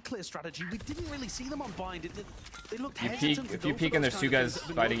up a reclear strategy. We didn't really see them on bind. They looked hesitant. If you peek and there's 2 guys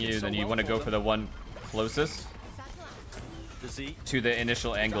fighting you, then you want to go for the one closest to the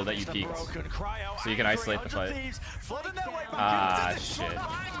initial angle that you peeked, so you can isolate the fight. Ah, shit.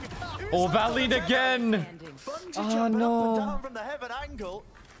 Oh, Valid again! Oh, no. From the heaven angle.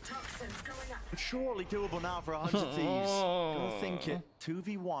 Surely doable now for 100 Thieves. Gotta think it.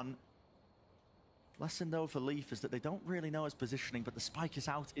 2v1. Lesson though for Leaf is that they don't really know his positioning, but the spike is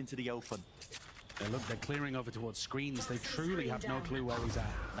out into the open. They're clearing over towards screens. They truly have no clue where he's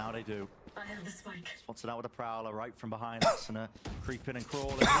at. Now they do. I have the spike. Spots it out with a prowler right from behind us and creeping and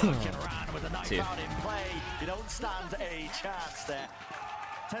crawling, looking around with a knife out in play. You don't stand a chance there.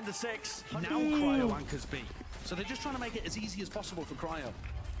 10-6. Now Cryo anchors B. So they're just trying to make it as easy as possible for Cryo.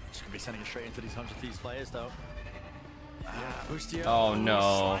 Just gonna be sending it straight into these 100 Thieves players though. Oh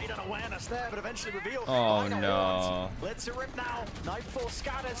no. There, but eventually revealed. Oh no. Let's it rip now. Nightfall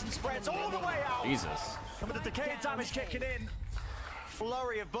scatters and spreads all the way out. Jesus. Some of the decay damage kicking in.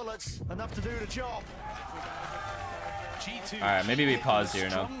 Flurry of bullets, enough to do the job. G2. All right, maybe we pause here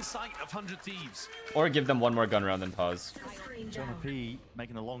now. Strong sight of 100 Thieves. Or give them one more gun round and pause. Jonah P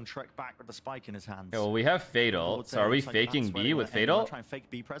making a long trek back with the spike in his hands. Okay, well, we have Fatal. So are we faking B with Fatal? Try and fake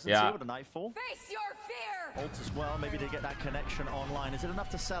B presence Yeah. here with a Nightfall. Face your fear. Ult as well, maybe they get that connection online. Is it enough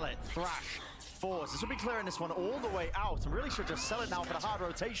to sell it? Thrash, Force. This will be clearing this one all the way out. And really should just sell it now for the hard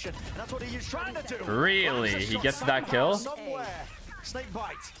rotation. And that's what he's trying to do. Really? He gets that kill? Somewhere. Snake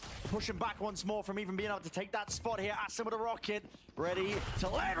bite. Pushing back once more from even being able to take that spot here. Asim with a rocket. Ready to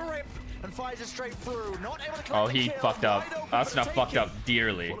let it rip. And fires it straight through. Not able to collect Oh, the he kill. fucked up. Wide open That's for not the fucked taking. up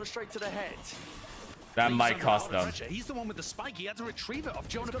dearly. Bullet straight to the head. That might cost them. He's the one with the spike. He had to retrieve it off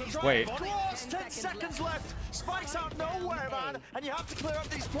Jonah P's. Wait. Cross, 10 seconds left. Spikes out nowhere, man. And you have to clear up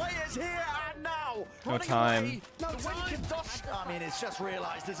these players here and now. No Running time. away. No time. I mean, it's just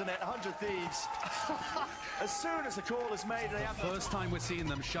realized, isn't it? 100 Thieves. As soon as the call is made, they have First time we're seeing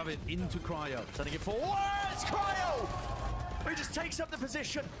them shove it into Cryo. sending it forward. It's Cryo. He just takes up the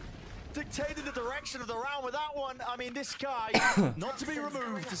position. Dictated the direction of the round with that one. I mean, this guy, not to be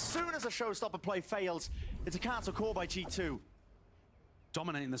removed. As soon as a showstopper play fails, it's a cancel call by G2.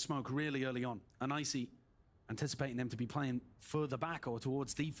 Dominating the smoke really early on. And Icy anticipating them to be playing further back or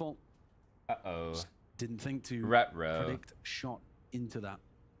towards default. Uh-oh. Didn't think to Retro. predict shot into that.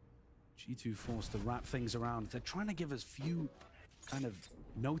 G2 forced to wrap things around. They're trying to give as few kind of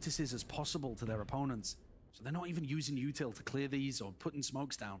notices as possible to their opponents. So they're not even using util to clear these or putting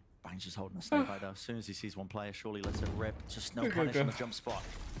smokes down. Bang's just holding a snake bite though. As soon as he sees one player, surely lets it rip. Just no punish on the jump spot.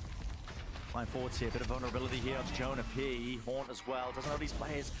 Flying forwards here, a bit of vulnerability here to Jonah P. Haunt as well. Doesn't know these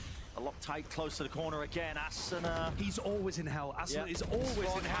players are locked tight, close to the corner again. Asuna. He's always in hell. Asuna is always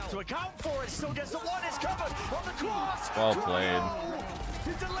in hell. To account for it, still gets the one. Is covered on the cross. Well played.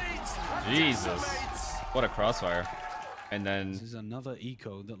 He deletes. And Jesus. decimates. What a crossfire. And then... This is another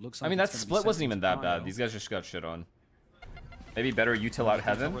eco that looks like I mean, it's that gonna be split wasn't sent even to that Cryo. bad. These guys just got shit on. Maybe better util out Not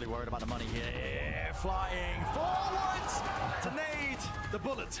heaven. really worried about the money here. Flying forwards to nade. The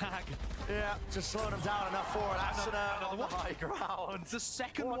bullet tag. Yeah, just slowing him down enough for it. Asuna on the high ground. The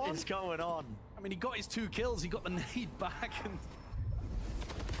second What one. is going on? I mean, he got his 2 kills. He got the nade back. And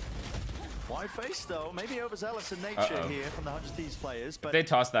Wide face though, maybe overzealous in nature here from the 100 Thieves players, but They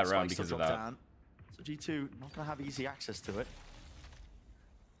tossed that round Spike's because still of dropped that. down. So G2 not gonna have easy access to it.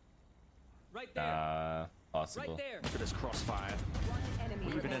 Right there. Possible. Right there. Look at this crossfire. One enemy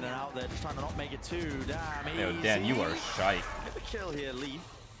Weaving in and remaining. out there, just trying to not make it too damn Yo, easy. Dan, you are shite. Get the kill here, Leaf.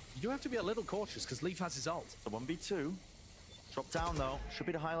 you do have to be a little cautious because Leaf has his ult. The 1v2. Drop down though. Should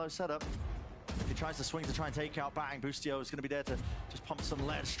be the high-low setup. If he tries to swing to try and take out Bang, Boostio is going to be there to just pump some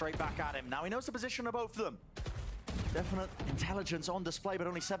lead straight back at him. Now he knows the position of both of them. Definite intelligence on display, but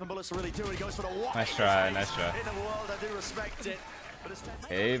only 7 bullets to really do it. He goes for the one. Nice try, nice try. In the world, I do respect it. But it's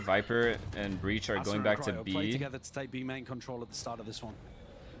Okay, Viper and Breach are going back to Play B. together to take B main control at the start of this one.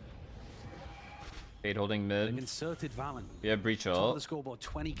 Fade holding They've mid. inserted Valen. Yeah, Breach Top of the ult. scoreboard,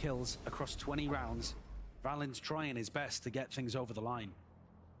 20 kills across 20 rounds. Valen's trying his best to get things over the line.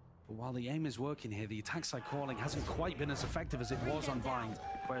 But while the aim is working here, the attack side calling hasn't quite been as effective as it was on Vine,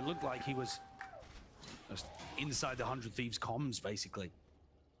 where it looked like he was just inside the 100 Thieves comms, basically.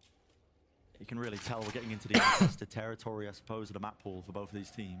 You can really tell we're getting into the untested territory, I suppose, of the map pool for both of these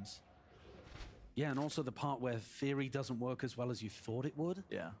teams. Yeah, and also the part where theory doesn't work as well as you thought it would.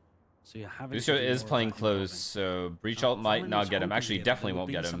 Yeah. So you're having Lucio to do is more of playing that close, involving. so Breach ult might Valen not was get him. hoping Actually, here that definitely there won't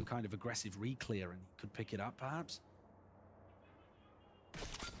would get be some him. kind of aggressive re-clear and could pick it up, perhaps.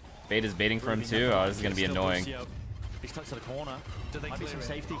 Bait is baiting for him too. Oh, this is gonna be annoying. He's stuck to the corner. Might be some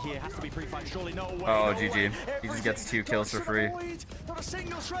safety here. Has to be pre-fight. Surely no way. Oh, no GG. way. He just gets 2 kills for free. Not a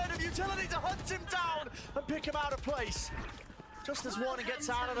single shred of utility to hunt him down and pick him out of place. Just as one gets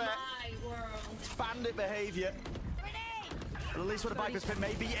out of there. Bandit behavior. But at least with a Viper's pin,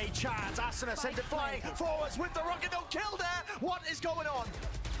 maybe a chance. Asuna sends it flying forwards with the rocket. No kill there. What is going on?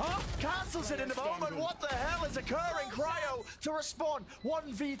 Huh? Cancels it in the moment. What the hell is occurring? Cryo to respawn.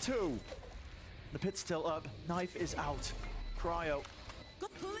 1v2. The pit's still up. Knife is out. Cryo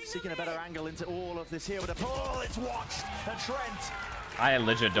seeking a better angle into all of this here with a pull. It's watched. And Trent I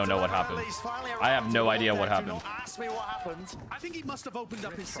legit don't know what happened. I have no idea what happened. Ask me what happened. I think he must have opened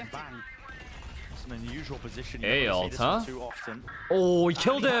up his second. It's an unusual position. Hey, You don't alt, see this huh? one too often. Oh, he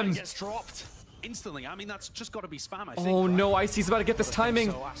killed him. Gets dropped. Instantly. I mean, that's just got to be spam, I think. Oh no, Icy's about to get this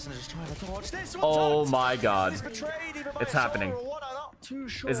timing. So Aston is just trying to dodge this one. Oh Tucked. my god. He's betrayed even by It's a happening. shoulder or what, I'm not too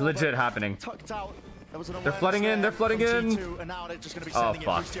sure, It's legit but happening. tucked out. There was an They're flooding in, they're flooding from in. G2, and now they're just gonna be Oh sending it.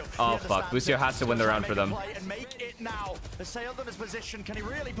 fuck. Busio, Oh he fuck. understands Busio it. has to win the He's round gonna for them. make a play and make it now. Assailed them his position. Can he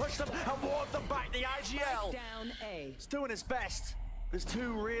really push them and ward them back? The IGL. Down A. He's doing his best. There's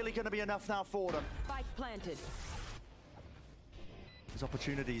two really gonna be enough now for them. Spike planted. There's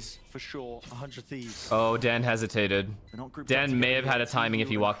opportunities for sure. 100 Thieves. Oh, Dan hesitated. They're not grouped up Dan may together have had a yet. timing if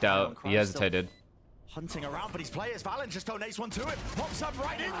he walked out. He hesitated. Hunting around, but his players. Valen just donates one to him. Pops up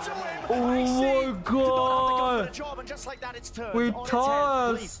right into him. Oh my Icy did not have to go for god. the job, and just like that, it's turned We on its head.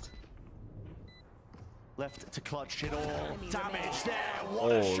 tossed. Left to clutch it all. Damage there.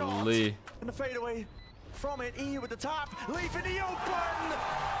 What a shot. Holy. And the fadeaway from it. E with the tap. Leaving the open.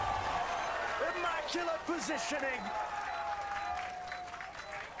 Immaculate positioning.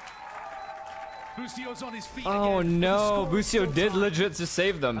 Busio's on his feet Oh again. no, The score is Busio still did tied. legit just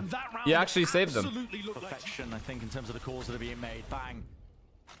save them. And that round He actually saved them. absolutely looked like Perfection, I think, in terms of the calls that are being made. Bang.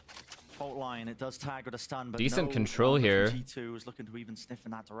 Fault line, it does tag with a stun, but Decent no control one from here. G2 is looking to even sniff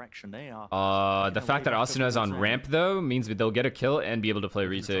in that direction. They are. The fact that Asuna is on ramp though means that they'll get a kill and be able to play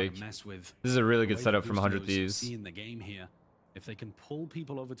retake. mess with This is a really good the way setup that from 100 Busio is Thieves. seeing the game here. If they can pull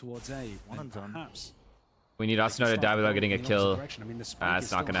people over towards A, One then and done. perhaps We need Asuna to die without getting a kill.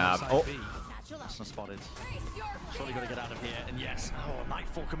 It's not gonna happen. Oh. That's not spotted. Surely got to get out of here. And yes, oh,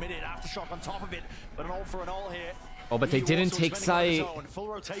 Nightfall committed. Aftershock on top of it. But an all for an all here. Oh, but they EU didn't also take spending on his sight. own. Full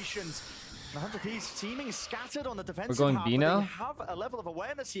rotations. And 100 Thieves teaming scattered on the defensive going half, B but now? They have a level of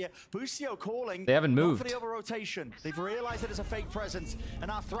awareness here. Busio calling. They haven't not moved. for the over rotation. They've realized that it's a fake presence. And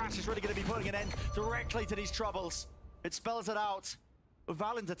now Thrash is really going to be putting an end directly to these troubles. It spells it out. With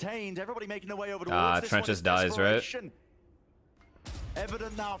Valen detained, everybody making their way over towards this Trent one. just It's dies, right? desperation.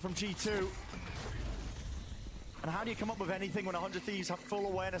 Evident now from G2. And how do you come up with anything when 100 Thieves have full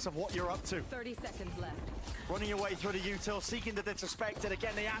awareness of what you're up to? 30 seconds left. Running your way through the util, seeking the disrespected.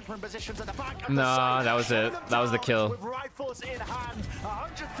 Again, the anchoring positions at the back of the Nah, site. that was Shutting it. them That was the down kill. With rifles in hand,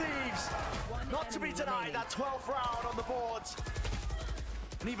 100 Thieves. Not to be denied, that 12th round on the boards.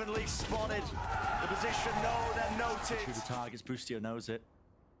 And even least spotted. The position known and noted. Shoot the targets, Busio knows it.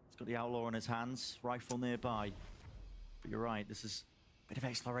 He's got the outlaw in his hands, rifle nearby. But you're right, this is a bit of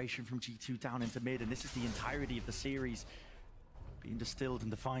exploration from G2 down into mid, and this is the entirety of the series being distilled and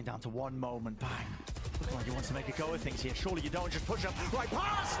defined down to one moment. Bang. Looking like he wants to make a go of things here. Surely you don't just push up right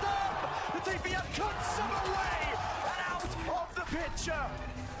past them! The TPM cuts them away and out of the picture.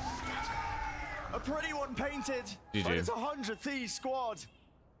 A pretty one painted, GG. but it's 100 Thieves squad.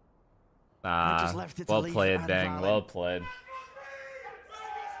 Ah, left it to well Leaf played, and Bang. Valen. Well played.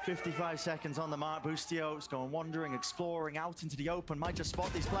 55 seconds on the mark. Bustio's going wandering, exploring out into the open. Might just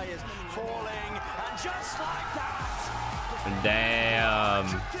spot these players falling, and just like that, Damn.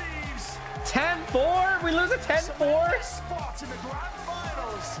 100 Thieves 10-4? We lose a 10-4? spot in the grand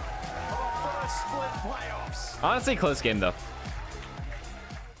finals of our first split playoffs. Honestly, close game though.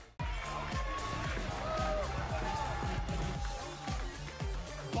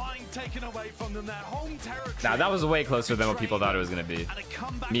 Buying taken away from them, their home territory. Nah, that was way closer than what people thought it was gonna be. And a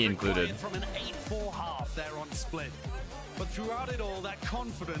comeback Me required included. from an 8-4 half there on split. But throughout it all, that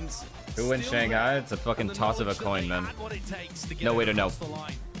confidence. Who wins still Shanghai? there, It's a fucking and the toss of a knowledge that coin, they man. had what it takes to get No way it to know. across the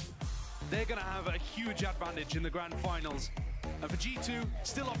line. They're going to have a huge advantage in the grand finals. And for G2,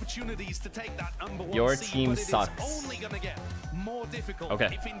 still opportunities to take that number one Your seed, team but it is sucks. only going to get more difficult Okay.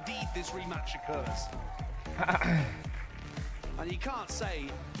 if indeed this rematch occurs. And you can't say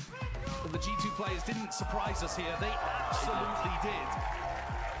that the G2 players didn't surprise us here. They absolutely did.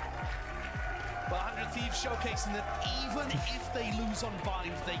 But 100 Thieves showcasing that even if they lose on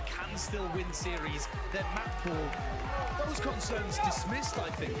bind, they can still win series. Their map pool, those concerns dismissed, I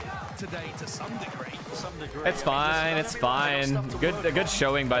think, today to some degree. It's fine. It's fine. A good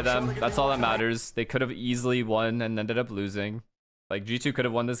showing by them. That's all that matters. They could have easily won and ended up losing. Like G2 could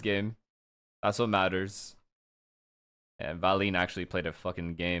have won this game. That's what matters. And Valen actually played a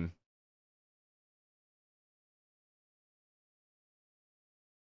fucking game.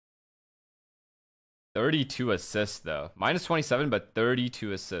 "32 assists though. Minus 27, but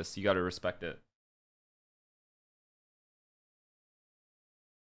 32 assists. You gotta respect it.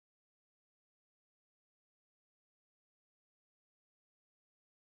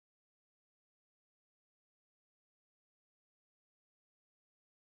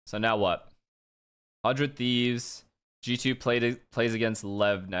 So now what? 100 Thieves G2 plays against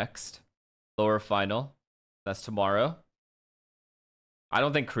Lev next. Lower final. That's tomorrow. I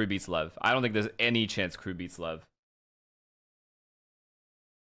don't think Crew beats Lev. I don't think there's any chance Crew beats Lev.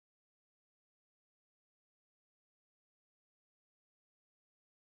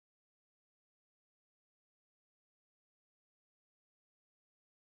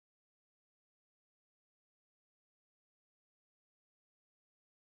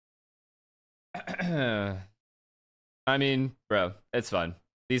 I mean, bro, it's fun.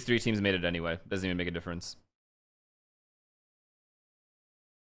 These 3 teams made it anyway. Doesn't even make a difference.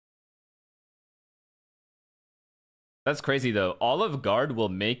 That's crazy though. All of Guard will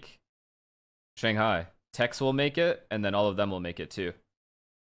make Shanghai. Tex will make it, and then all of them will make it too.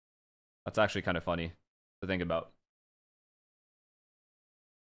 That's actually kind of funny to think about.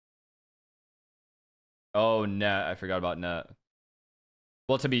 Oh, Net. I forgot about Net.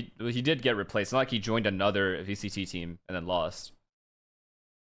 Well, he did get replaced. It's not like he joined another VCT team and then lost.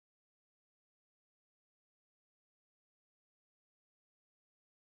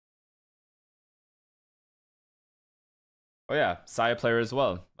 Oh yeah, Saya player as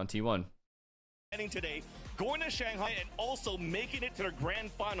well on T1. Today, going to Shanghai and also making it to the grand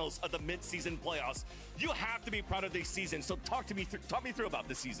finals of the mid-season playoffs. You have to be proud of this season. So talk me through about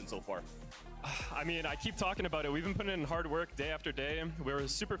this season so far. I mean, I keep talking about it. We've been putting in hard work day after day. We're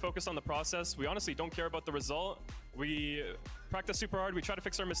super focused on the process. We honestly don't care about the result. We practice super hard. We try to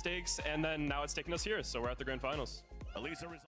fix our mistakes, and then now it's taking us here. So we're at the grand finals. At least the result.